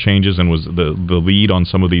possible rule changes and was the lead on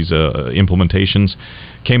some of these implementations,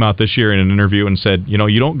 came out this year in an interview and said, you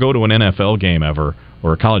don't go to an NFL game ever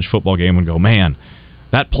or a college football game and go, man,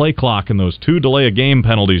 that play clock and those 2 delay a game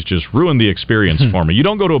penalties just ruined the experience for me. You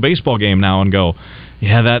don't go to a baseball game now and go,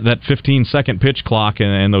 yeah, that 15-second pitch clock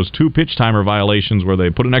and those 2 pitch timer violations where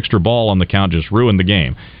they put an extra ball on the count just ruined the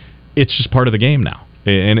game. It's just part of the game now.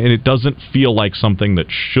 And it doesn't feel like something that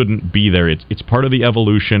shouldn't be there. It's part of the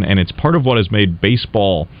evolution, and it's part of what has made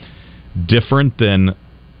baseball different than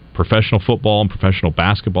professional football and professional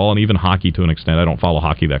basketball and even hockey to an extent. I don't follow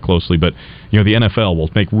hockey that closely, but the NFL will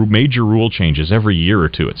make major rule changes every year or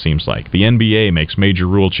two, it seems like. The NBA makes major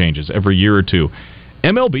rule changes every year or two.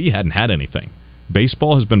 MLB hadn't had anything.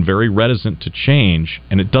 Baseball has been very reticent to change,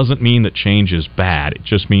 and it doesn't mean that change is bad. It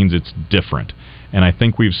just means it's different. And I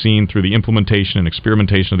think we've seen through the implementation and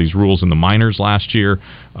experimentation of these rules in the minors last year,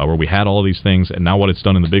 where we had all these things, and now what it's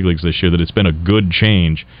done in the big leagues this year, that it's been a good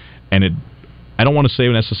change. And I don't want to say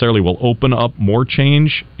necessarily will open up more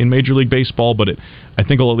change in Major League Baseball, but I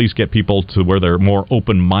think it'll at least get people to where they're more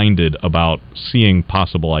open-minded about seeing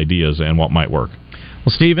possible ideas and what might work.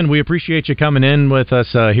 Well, Stephen, we appreciate you coming in with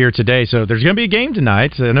us here today. So there's going to be a game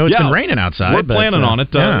tonight. I know it's been raining outside. We're planning on it.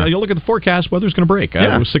 You look at the forecast, weather's going to break.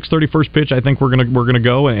 It was 6:30 first pitch. I think we're going to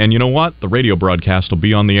go. And you know what? The radio broadcast will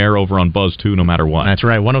be on the air over on Buzz 2 no matter what. That's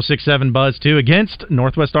right. 106.7 Buzz 2 against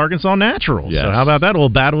Northwest Arkansas Naturals. Yes. So how about that? A little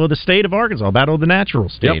battle of the state of Arkansas, battle of the natural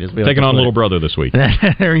state. Yep. Taking on Little Brother this week.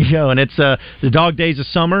 There you go. And it's the Dog Days of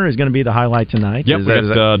Summer is going to be the highlight tonight.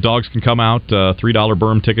 Yep. Dogs can come out. $3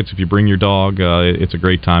 berm tickets if you bring your dog. It's a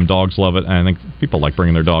great time. Dogs love it, and I think people like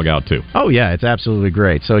bringing their dog out too. Oh yeah, it's absolutely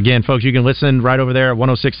great. So again, folks, you can listen right over there at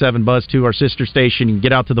 106.7 Buzz 2, our sister station. You can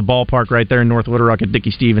get out to the ballpark right there in North Little Rock at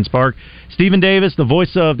Dickey Stevens Park. Stephen Davis, the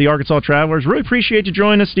voice of the Arkansas Travelers. Really appreciate you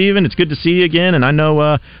joining us, Stephen. It's good to see you again, and I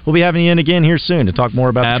know we'll be having you in again here soon to talk more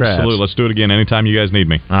about the Travs. Absolutely. Let's do it again anytime you guys need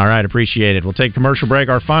me. All right, appreciate it. We'll take a commercial break,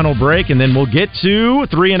 our final break, and then we'll get to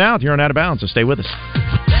 3 and Out here on Out of Bounds, so stay with us.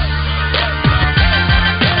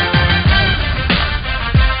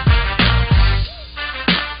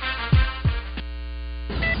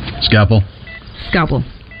 Scalpel. Scalpel.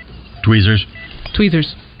 Tweezers.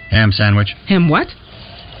 Tweezers. Ham sandwich. Ham what?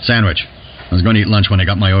 Sandwich. I was going to eat lunch when I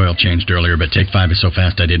got my oil changed earlier, but Take 5 is so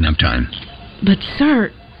fast I didn't have time. But,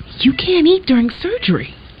 sir, you can't eat during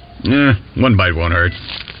surgery. One bite won't hurt.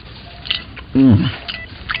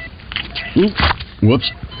 Whoops.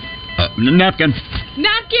 Napkin.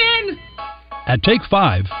 Napkin! At Take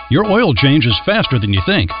 5, your oil change is faster than you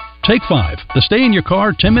think. Take 5, the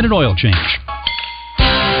stay-in-your-car 10-minute oil change.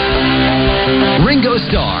 Ringo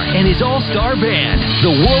Starr and his all-star band.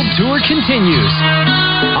 The World Tour continues.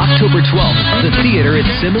 October 12th, the theater at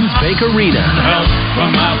Simmons Bank Arena. Help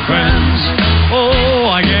from my friends. Oh,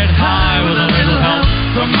 I get high with a little help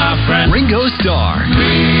from my friends. Ringo Starr.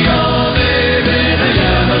 Rio, baby, the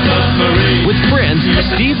yellow submarine. With friends,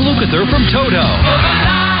 Steve Lukather from Toto.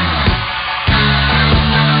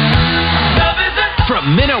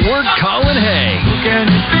 From Men at Work, Colin Hay.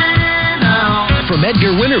 From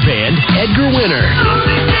Edgar Winter Band, Edgar Winter.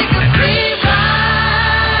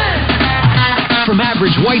 From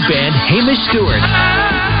Average White Band, Hamish Stewart.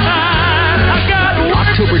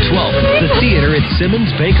 October 12th, the theater at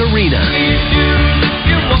Simmons Bank Arena.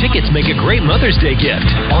 Tickets make a great Mother's Day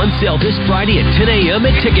gift. On sale this Friday at 10 a.m.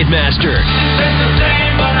 at Ticketmaster.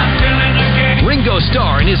 Ringo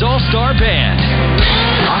Starr and his all-star band.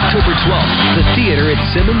 October 12th, the theater at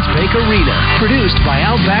Simmons Bank Arena. Produced by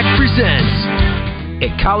Outback Presents. At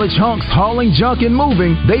College Hunks Hauling, Junk, and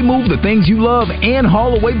Moving, they move the things you love and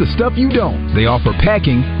haul away the stuff you don't. They offer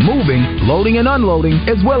packing, moving, loading and unloading,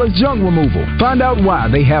 as well as junk removal. Find out why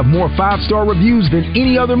they have more 5-star reviews than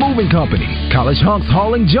any other moving company.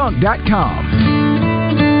 CollegeHunksHaulingJunk.com.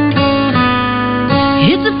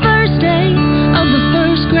 It's the first day of the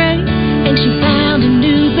first grade, and she found a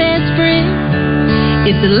new best friend.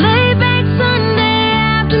 It's a laid-back Sunday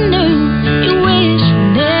afternoon you wish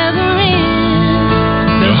would never end.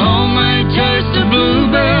 The homemade taste of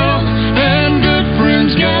Bluebell and good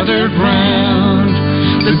friends gathered round.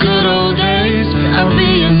 The good old days are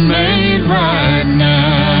being made right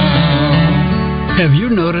now. Have you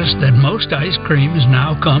noticed that most ice creams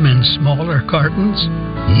now come in smaller cartons?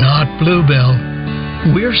 Not Bluebell.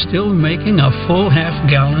 We're still making a full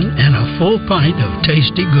half-gallon and a full pint of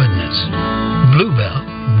tasty goodness. Bluebell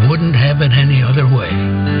wouldn't have it any other way.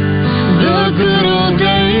 The good old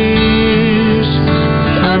days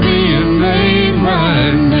are being made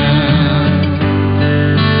right now.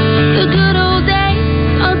 The good old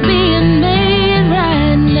days are being made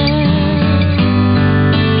right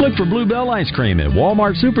now. Look for Bluebell ice cream at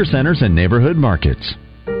Walmart Supercenters and neighborhood markets.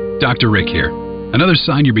 Dr. Rick here. Another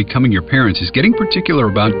sign you're becoming your parents is getting particular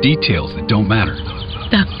about details that don't matter.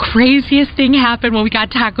 The craziest thing happened when we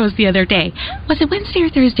got tacos the other day. Was it Wednesday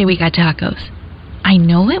or Thursday we got tacos? I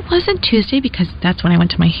know it wasn't Tuesday because that's when I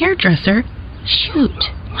went to my hairdresser.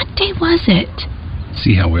 Shoot, what day was it?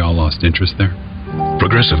 See how we all lost interest there?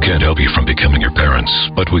 Progressive can't help you from becoming your parents,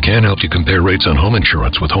 but we can help you compare rates on home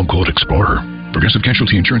insurance with Home Quote Explorer. Progressive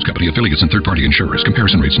Casualty Insurance Company affiliates and third-party insurers.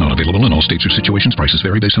 Comparison rates not available in all states or situations. Prices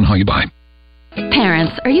vary based on how you buy.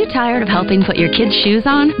 Parents, are you tired of helping put your kids' shoes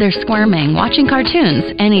on? They're squirming, watching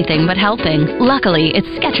cartoons, anything but helping. Luckily, it's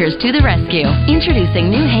Skechers to the rescue. Introducing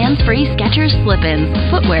new hands-free Skechers Slip-ins.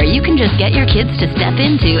 Footwear you can just get your kids to step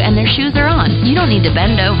into and their shoes are on. You don't need to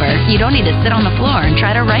bend over. You don't need to sit on the floor and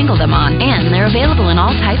try to wrangle them on. And they're available in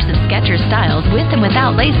all types of Skechers styles with and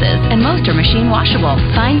without laces, and most are machine washable.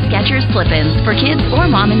 Find Skechers Slip-ins for kids or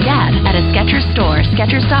mom and dad at a Skechers store,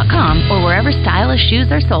 Skechers.com, or wherever stylish shoes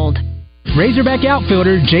are sold. Razorback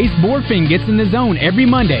outfielder Jace Borfin gets in the zone every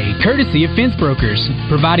Monday, courtesy of Fence Brokers,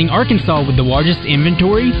 providing Arkansas with the largest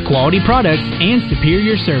inventory, quality products, and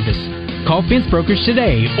superior service. Call Fence Brokers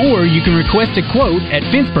today, or you can request a quote at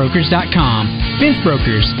fencebrokers.com. Fence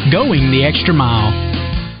Brokers, going the extra mile.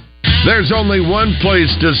 There's only one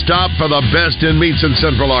place to stop for the best in meats in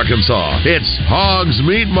Central Arkansas. It's Hogs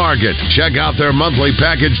Meat Market. Check out their monthly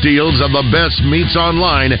package deals of the best meats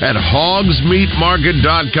online at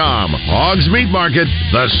hogsmeatmarket.com. Hogs Meat Market,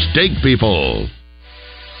 the steak people.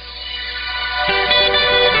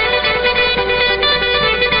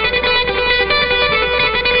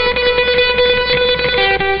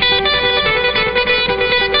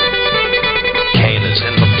 Kane is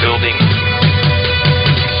in the building.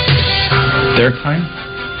 Their time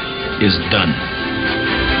is done.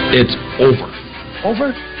 It's over.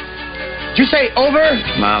 Over? Did you say over?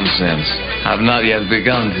 Nonsense. I've not yet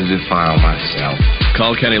begun to defile myself.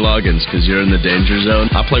 Call Kenny Loggins, because you're in the danger zone.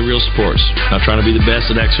 I play real sports. Not trying to be the best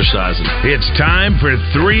at exercising. It's time for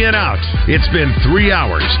 3 and Out. It's been 3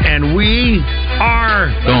 hours, and we are...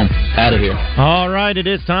 Boom. Out of here. All right, it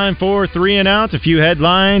is time for 3 and Out. A few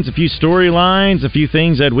headlines, a few storylines, a few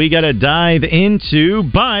things that we got to dive into,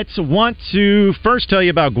 but want to first tell you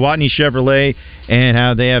about Gwatney Chevrolet and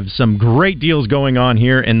how they have some great deals going on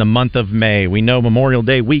here in the month of May. We know Memorial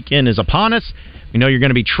Day weekend is upon us. We know you're going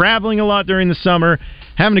to be traveling a lot during the summer,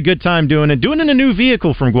 having a good time doing it in a new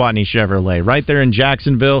vehicle from Gwatney Chevrolet, right there in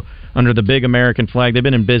Jacksonville under the big American flag. They've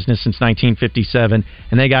been in business since 1957,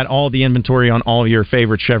 and they got all the inventory on all your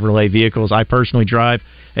favorite Chevrolet vehicles. I personally drive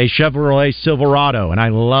a Chevrolet Silverado, and I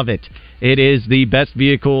love it. It is the best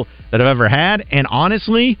vehicle that I've ever had, and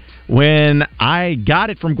honestly, when I got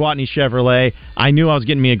it from Gwatney Chevrolet, I knew I was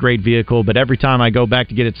getting me a great vehicle, but every time I go back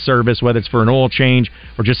to get it serviced, whether it's for an oil change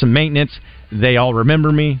or just some maintenance, they all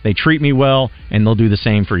remember me, they treat me well, and they'll do the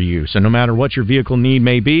same for you. So no matter what your vehicle need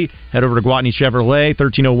may be, head over to Gwatney Chevrolet,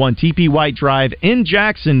 1301 TP White Drive in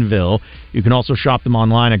Jacksonville. You can also shop them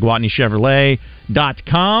online at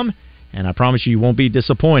GwatneyChevrolet.com, and I promise you won't be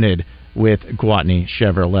disappointed with Gwatney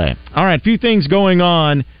Chevrolet. All right, a few things going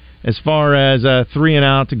on as far as 3 and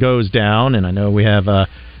Out goes down, and I know we have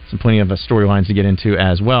plenty of storylines to get into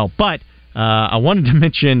as well. But I wanted to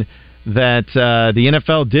mention that the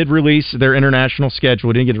NFL did release their international schedule.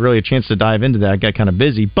 We didn't get really a chance to dive into that. I got kind of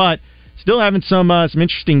busy, but still having some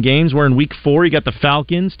interesting games. Where in Week 4, you got the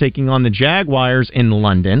Falcons taking on the Jaguars in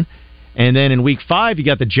London. And then in Week 5, you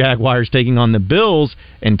got the Jaguars taking on the Bills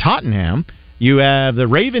in Tottenham. You have the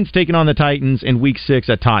Ravens taking on the Titans in Week 6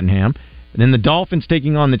 at Tottenham. And then the Dolphins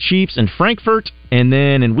taking on the Chiefs in Frankfurt. And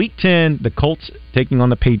then in Week 10, the Colts taking on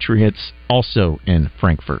the Patriots also in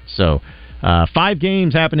Frankfurt. So 5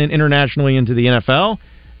 games happening internationally into the NFL.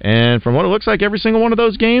 And from what it looks like, every single one of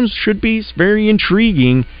those games should be very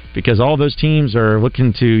intriguing because all those teams are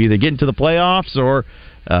looking to either get into the playoffs or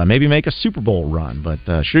maybe make a Super Bowl run. But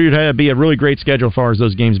should be a really great schedule as far as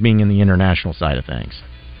those games being in the international side of things.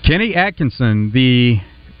 Kenny Atkinson, the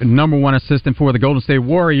number 1 assistant for the Golden State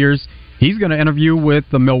Warriors, he's going to interview with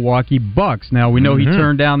the Milwaukee Bucks. Now, we know he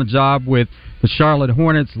turned down the job with the Charlotte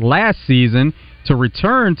Hornets last season to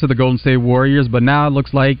return to the Golden State Warriors, but now it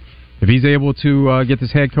looks like if he's able to get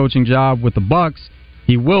this head coaching job with the Bucks,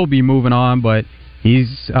 he will be moving on, but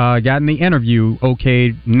he's gotten the interview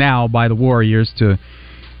okayed now by the Warriors to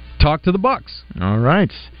talk to the Bucks. All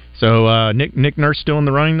right. So Nick Nurse still in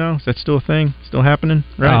the running, though? Is that still a thing? Still happening?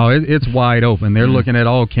 Right? Oh, it's wide open. They're looking at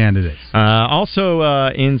all candidates. Also,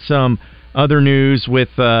 in some other news with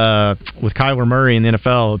Kyler Murray in the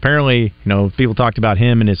NFL, apparently, people talked about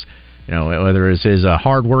him and his, whether it's his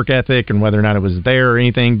hard work ethic and whether or not it was there or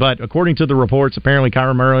anything. But according to the reports, apparently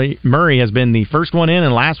Kyler Murray has been the first one in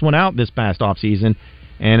and last one out this past offseason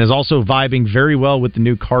and is also vibing very well with the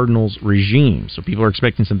new Cardinals regime. So people are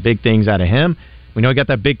expecting some big things out of him. We know he got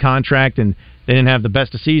that big contract, and they didn't have the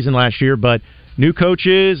best of season last year, but new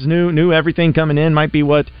coaches, new everything coming in might be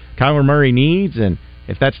what Kyler Murray needs, and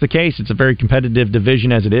if that's the case, it's a very competitive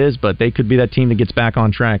division as it is, but they could be that team that gets back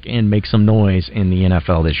on track and makes some noise in the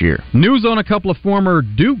NFL this year. News on a couple of former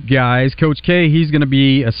Duke guys. Coach K, he's going to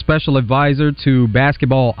be a special advisor to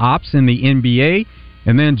basketball ops in the NBA,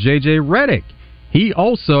 and then J.J. Redick.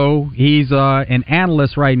 he's an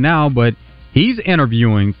analyst right now, but he's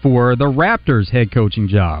interviewing for the Raptors head coaching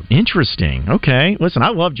job. Interesting. Okay. Listen, I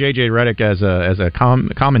love J.J. Redick as a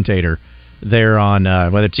commentator there on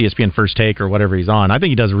whether it's ESPN First Take or whatever he's on. I think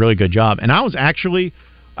he does a really good job. And I was actually,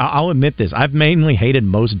 I'll admit this, I've mainly hated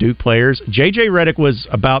most Duke players. J.J. Redick was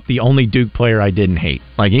about the only Duke player I didn't hate.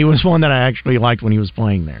 Like, he was one that I actually liked when he was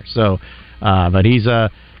playing there. So, but he's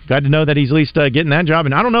glad to know that he's at least getting that job.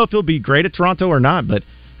 And I don't know if he'll be great at Toronto or not, but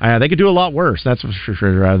they could do a lot worse, that's for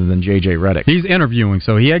sure, rather than J.J. Redick. He's interviewing,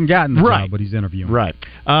 so he hadn't gotten the job, but he's interviewing. Right.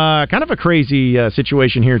 Kind of a crazy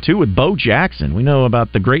situation here, too, with Bo Jackson. We know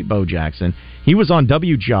about the great Bo Jackson. He was on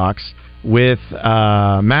W Jocks with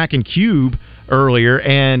Mac and Cube earlier,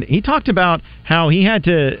 and he talked about how he had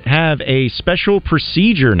to have a special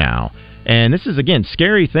procedure now. And this is, again,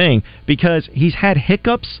 scary thing, because he's had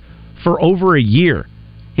hiccups for over a year.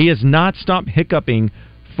 He has not stopped hiccuping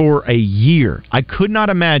for a year. I could not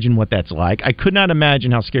imagine what that's like. I could not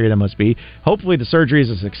imagine how scary that must be. Hopefully the surgery is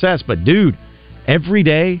a success, but dude, every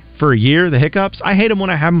day for a year, the hiccups, I hate them when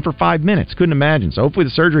I have them for 5 minutes. Couldn't imagine. So hopefully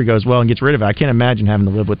the surgery goes well and gets rid of it. I can't imagine having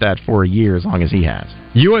to live with that for a year as long as he has.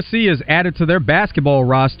 USC is added to their basketball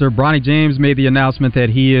roster. Bronny James made the announcement that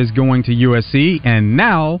he is going to USC, and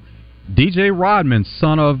now DJ Rodman,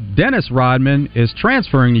 son of Dennis Rodman, is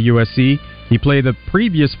transferring to USC. He played the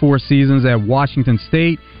previous 4 seasons at Washington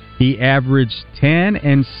State. He averaged 10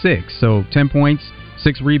 and 6, so 10 points,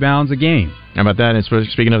 6 rebounds a game. How about that? And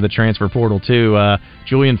speaking of the transfer portal, too,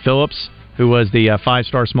 Julian Phillips, who was the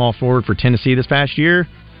 5-star small forward for Tennessee this past year,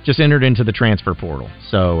 just entered into the transfer portal.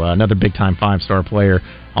 So another big-time 5-star player,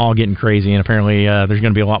 all getting crazy, and apparently there's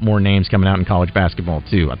going to be a lot more names coming out in college basketball,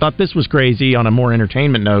 too. I thought this was crazy on a more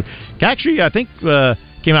entertainment note. Actually, I think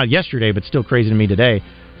came out yesterday, but still crazy to me today.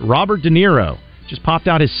 Robert De Niro just popped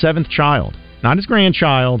out his 7th child. Not his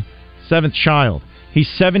grandchild, 7th child. He's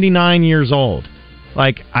 79 years old.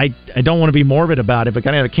 Like, I don't want to be morbid about it, but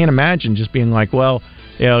I can't imagine just being like, well,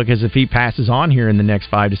 you know, because if he passes on here in the next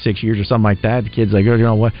 5 to 6 years or something like that, the kid's like, oh, you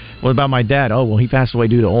know, what about my dad? Oh, well, he passed away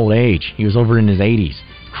due to old age. He was over in his 80s.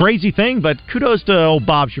 Crazy thing, but kudos to old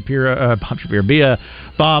Bob De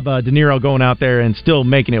Niro going out there and still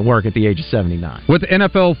making it work at the age of 79. With the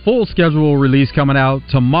NFL full schedule release coming out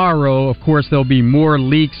tomorrow, of course, there'll be more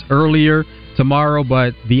leaks earlier tomorrow,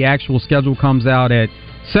 but the actual schedule comes out at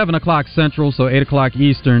 7 o'clock Central, so 8 o'clock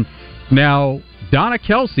Eastern. Now, Donna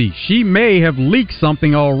Kelsey, she may have leaked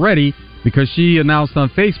something already because she announced on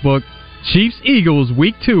Facebook, Chiefs-Eagles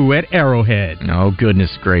Week 2 at Arrowhead. Oh,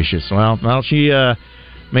 goodness gracious. Well, she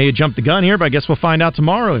may have jumped the gun here, but I guess we'll find out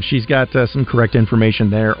tomorrow if she's got some correct information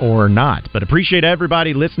there or not. But appreciate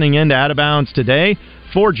everybody listening in to Out of Bounds today.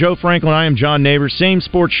 For Joe Franklin, I am John Neighbors. Same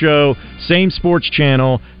sports show, same sports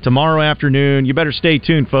channel tomorrow afternoon. You better stay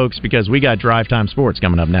tuned, folks, because we got Drive Time Sports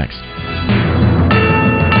coming up next.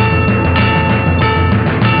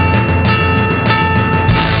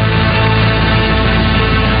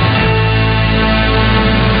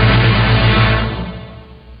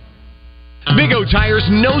 Big O Tires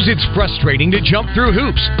knows it's frustrating to jump through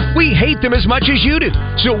hoops. We hate them as much as you do.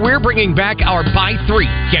 So we're bringing back our buy 3,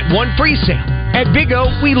 get 1 free sale. At Big O,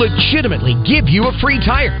 we legitimately give you a free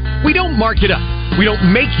tire. We don't mark it up. We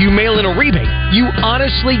don't make you mail in a rebate. You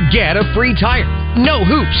honestly get a free tire. No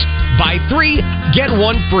hoops. Buy 3, get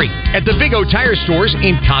 1 free at the Big O Tire stores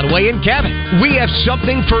in Conway and Cabot. We have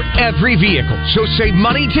something for every vehicle. So save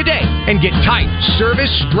money today and get tires,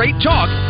 service, straight talk